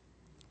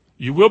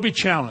 You will be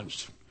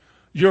challenged.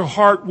 Your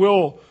heart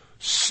will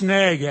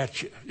snag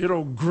at you.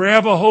 It'll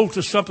grab a hold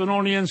to something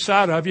on the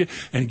inside of you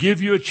and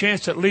give you a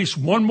chance at least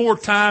one more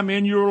time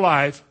in your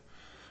life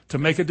to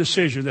make a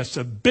decision. That's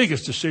the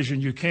biggest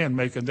decision you can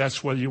make, and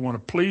that's whether you want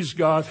to please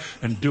God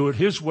and do it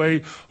His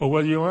way, or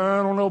whether you, I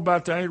don't know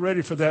about that, I ain't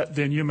ready for that,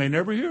 then you may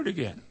never hear it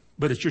again.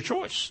 But it's your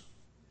choice.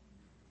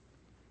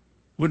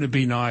 Wouldn't it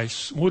be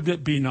nice? Wouldn't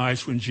it be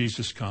nice when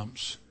Jesus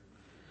comes?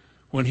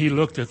 When He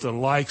looked at the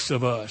likes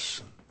of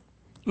us.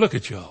 Look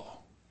at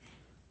y'all.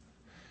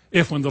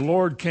 If when the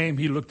Lord came,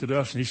 He looked at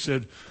us and He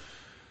said,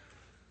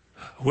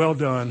 well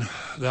done,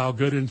 thou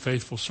good and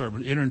faithful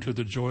servant. Enter into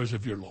the joys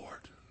of your Lord.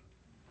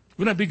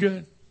 Wouldn't that be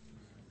good?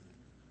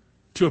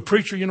 To a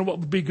preacher, you know what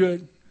would be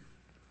good?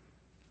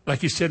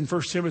 Like he said in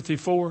 1 Timothy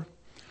 4,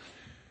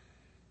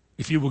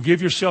 if you will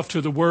give yourself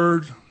to the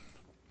Word,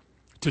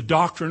 to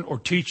doctrine or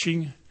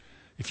teaching,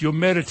 if you'll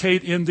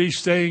meditate in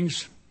these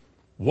things,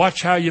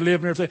 watch how you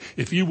live and everything.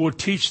 If you will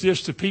teach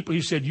this to people,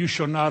 he said, you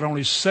shall not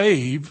only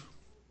save,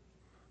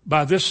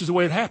 by this is the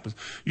way it happens.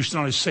 You shall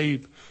not only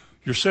save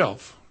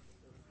yourself,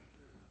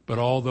 but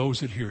all those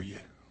that hear you.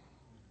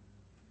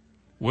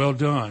 Well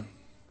done,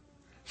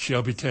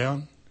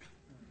 Shelbytown.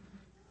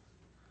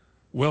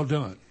 Well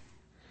done.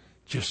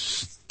 Just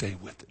stay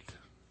with it.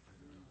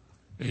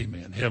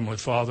 Amen. Heavenly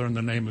Father, in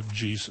the name of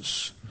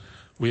Jesus,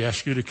 we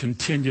ask you to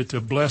continue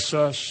to bless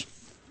us,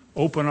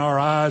 open our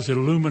eyes,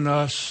 illumine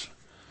us,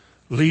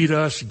 lead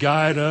us,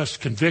 guide us,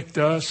 convict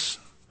us,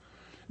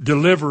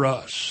 deliver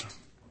us,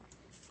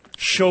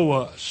 show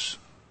us,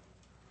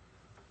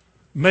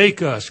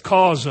 make us,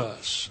 cause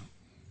us,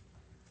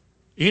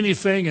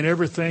 anything and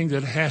everything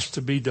that has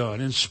to be done.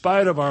 In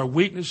spite of our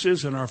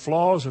weaknesses and our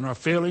flaws and our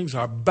failings,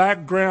 our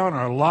background,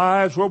 our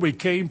lives, where we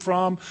came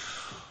from,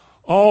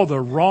 all the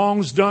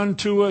wrongs done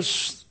to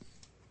us,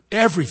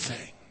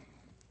 everything.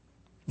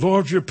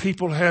 Lord, your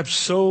people have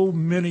so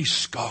many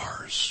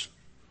scars.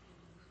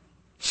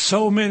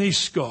 So many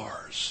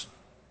scars.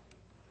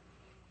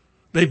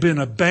 They've been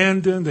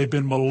abandoned. They've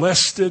been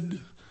molested.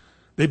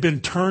 They've been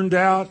turned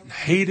out,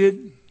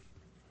 hated.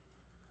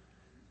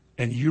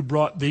 And you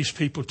brought these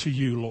people to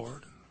you,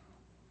 Lord.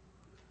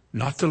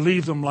 Not to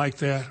leave them like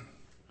that,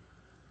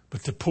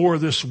 but to pour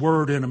this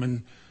word in them.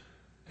 And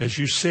as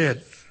you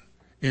said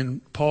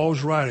in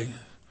Paul's writing,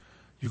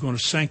 you're going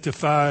to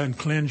sanctify and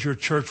cleanse your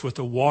church with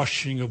the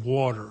washing of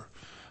water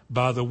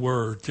by the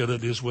word till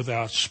it is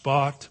without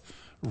spot,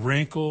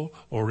 wrinkle,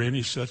 or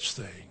any such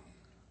thing.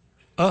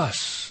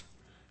 Us,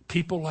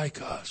 people like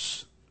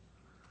us.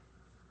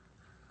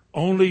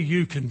 Only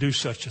you can do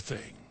such a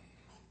thing.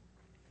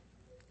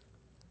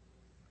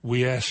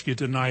 We ask you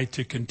tonight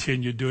to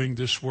continue doing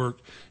this work.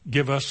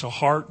 Give us a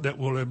heart that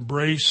will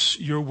embrace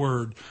your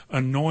word.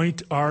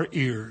 Anoint our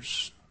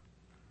ears.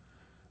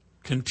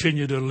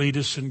 Continue to lead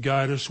us and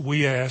guide us,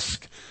 we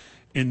ask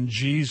in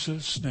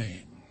Jesus'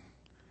 name.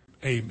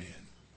 Amen.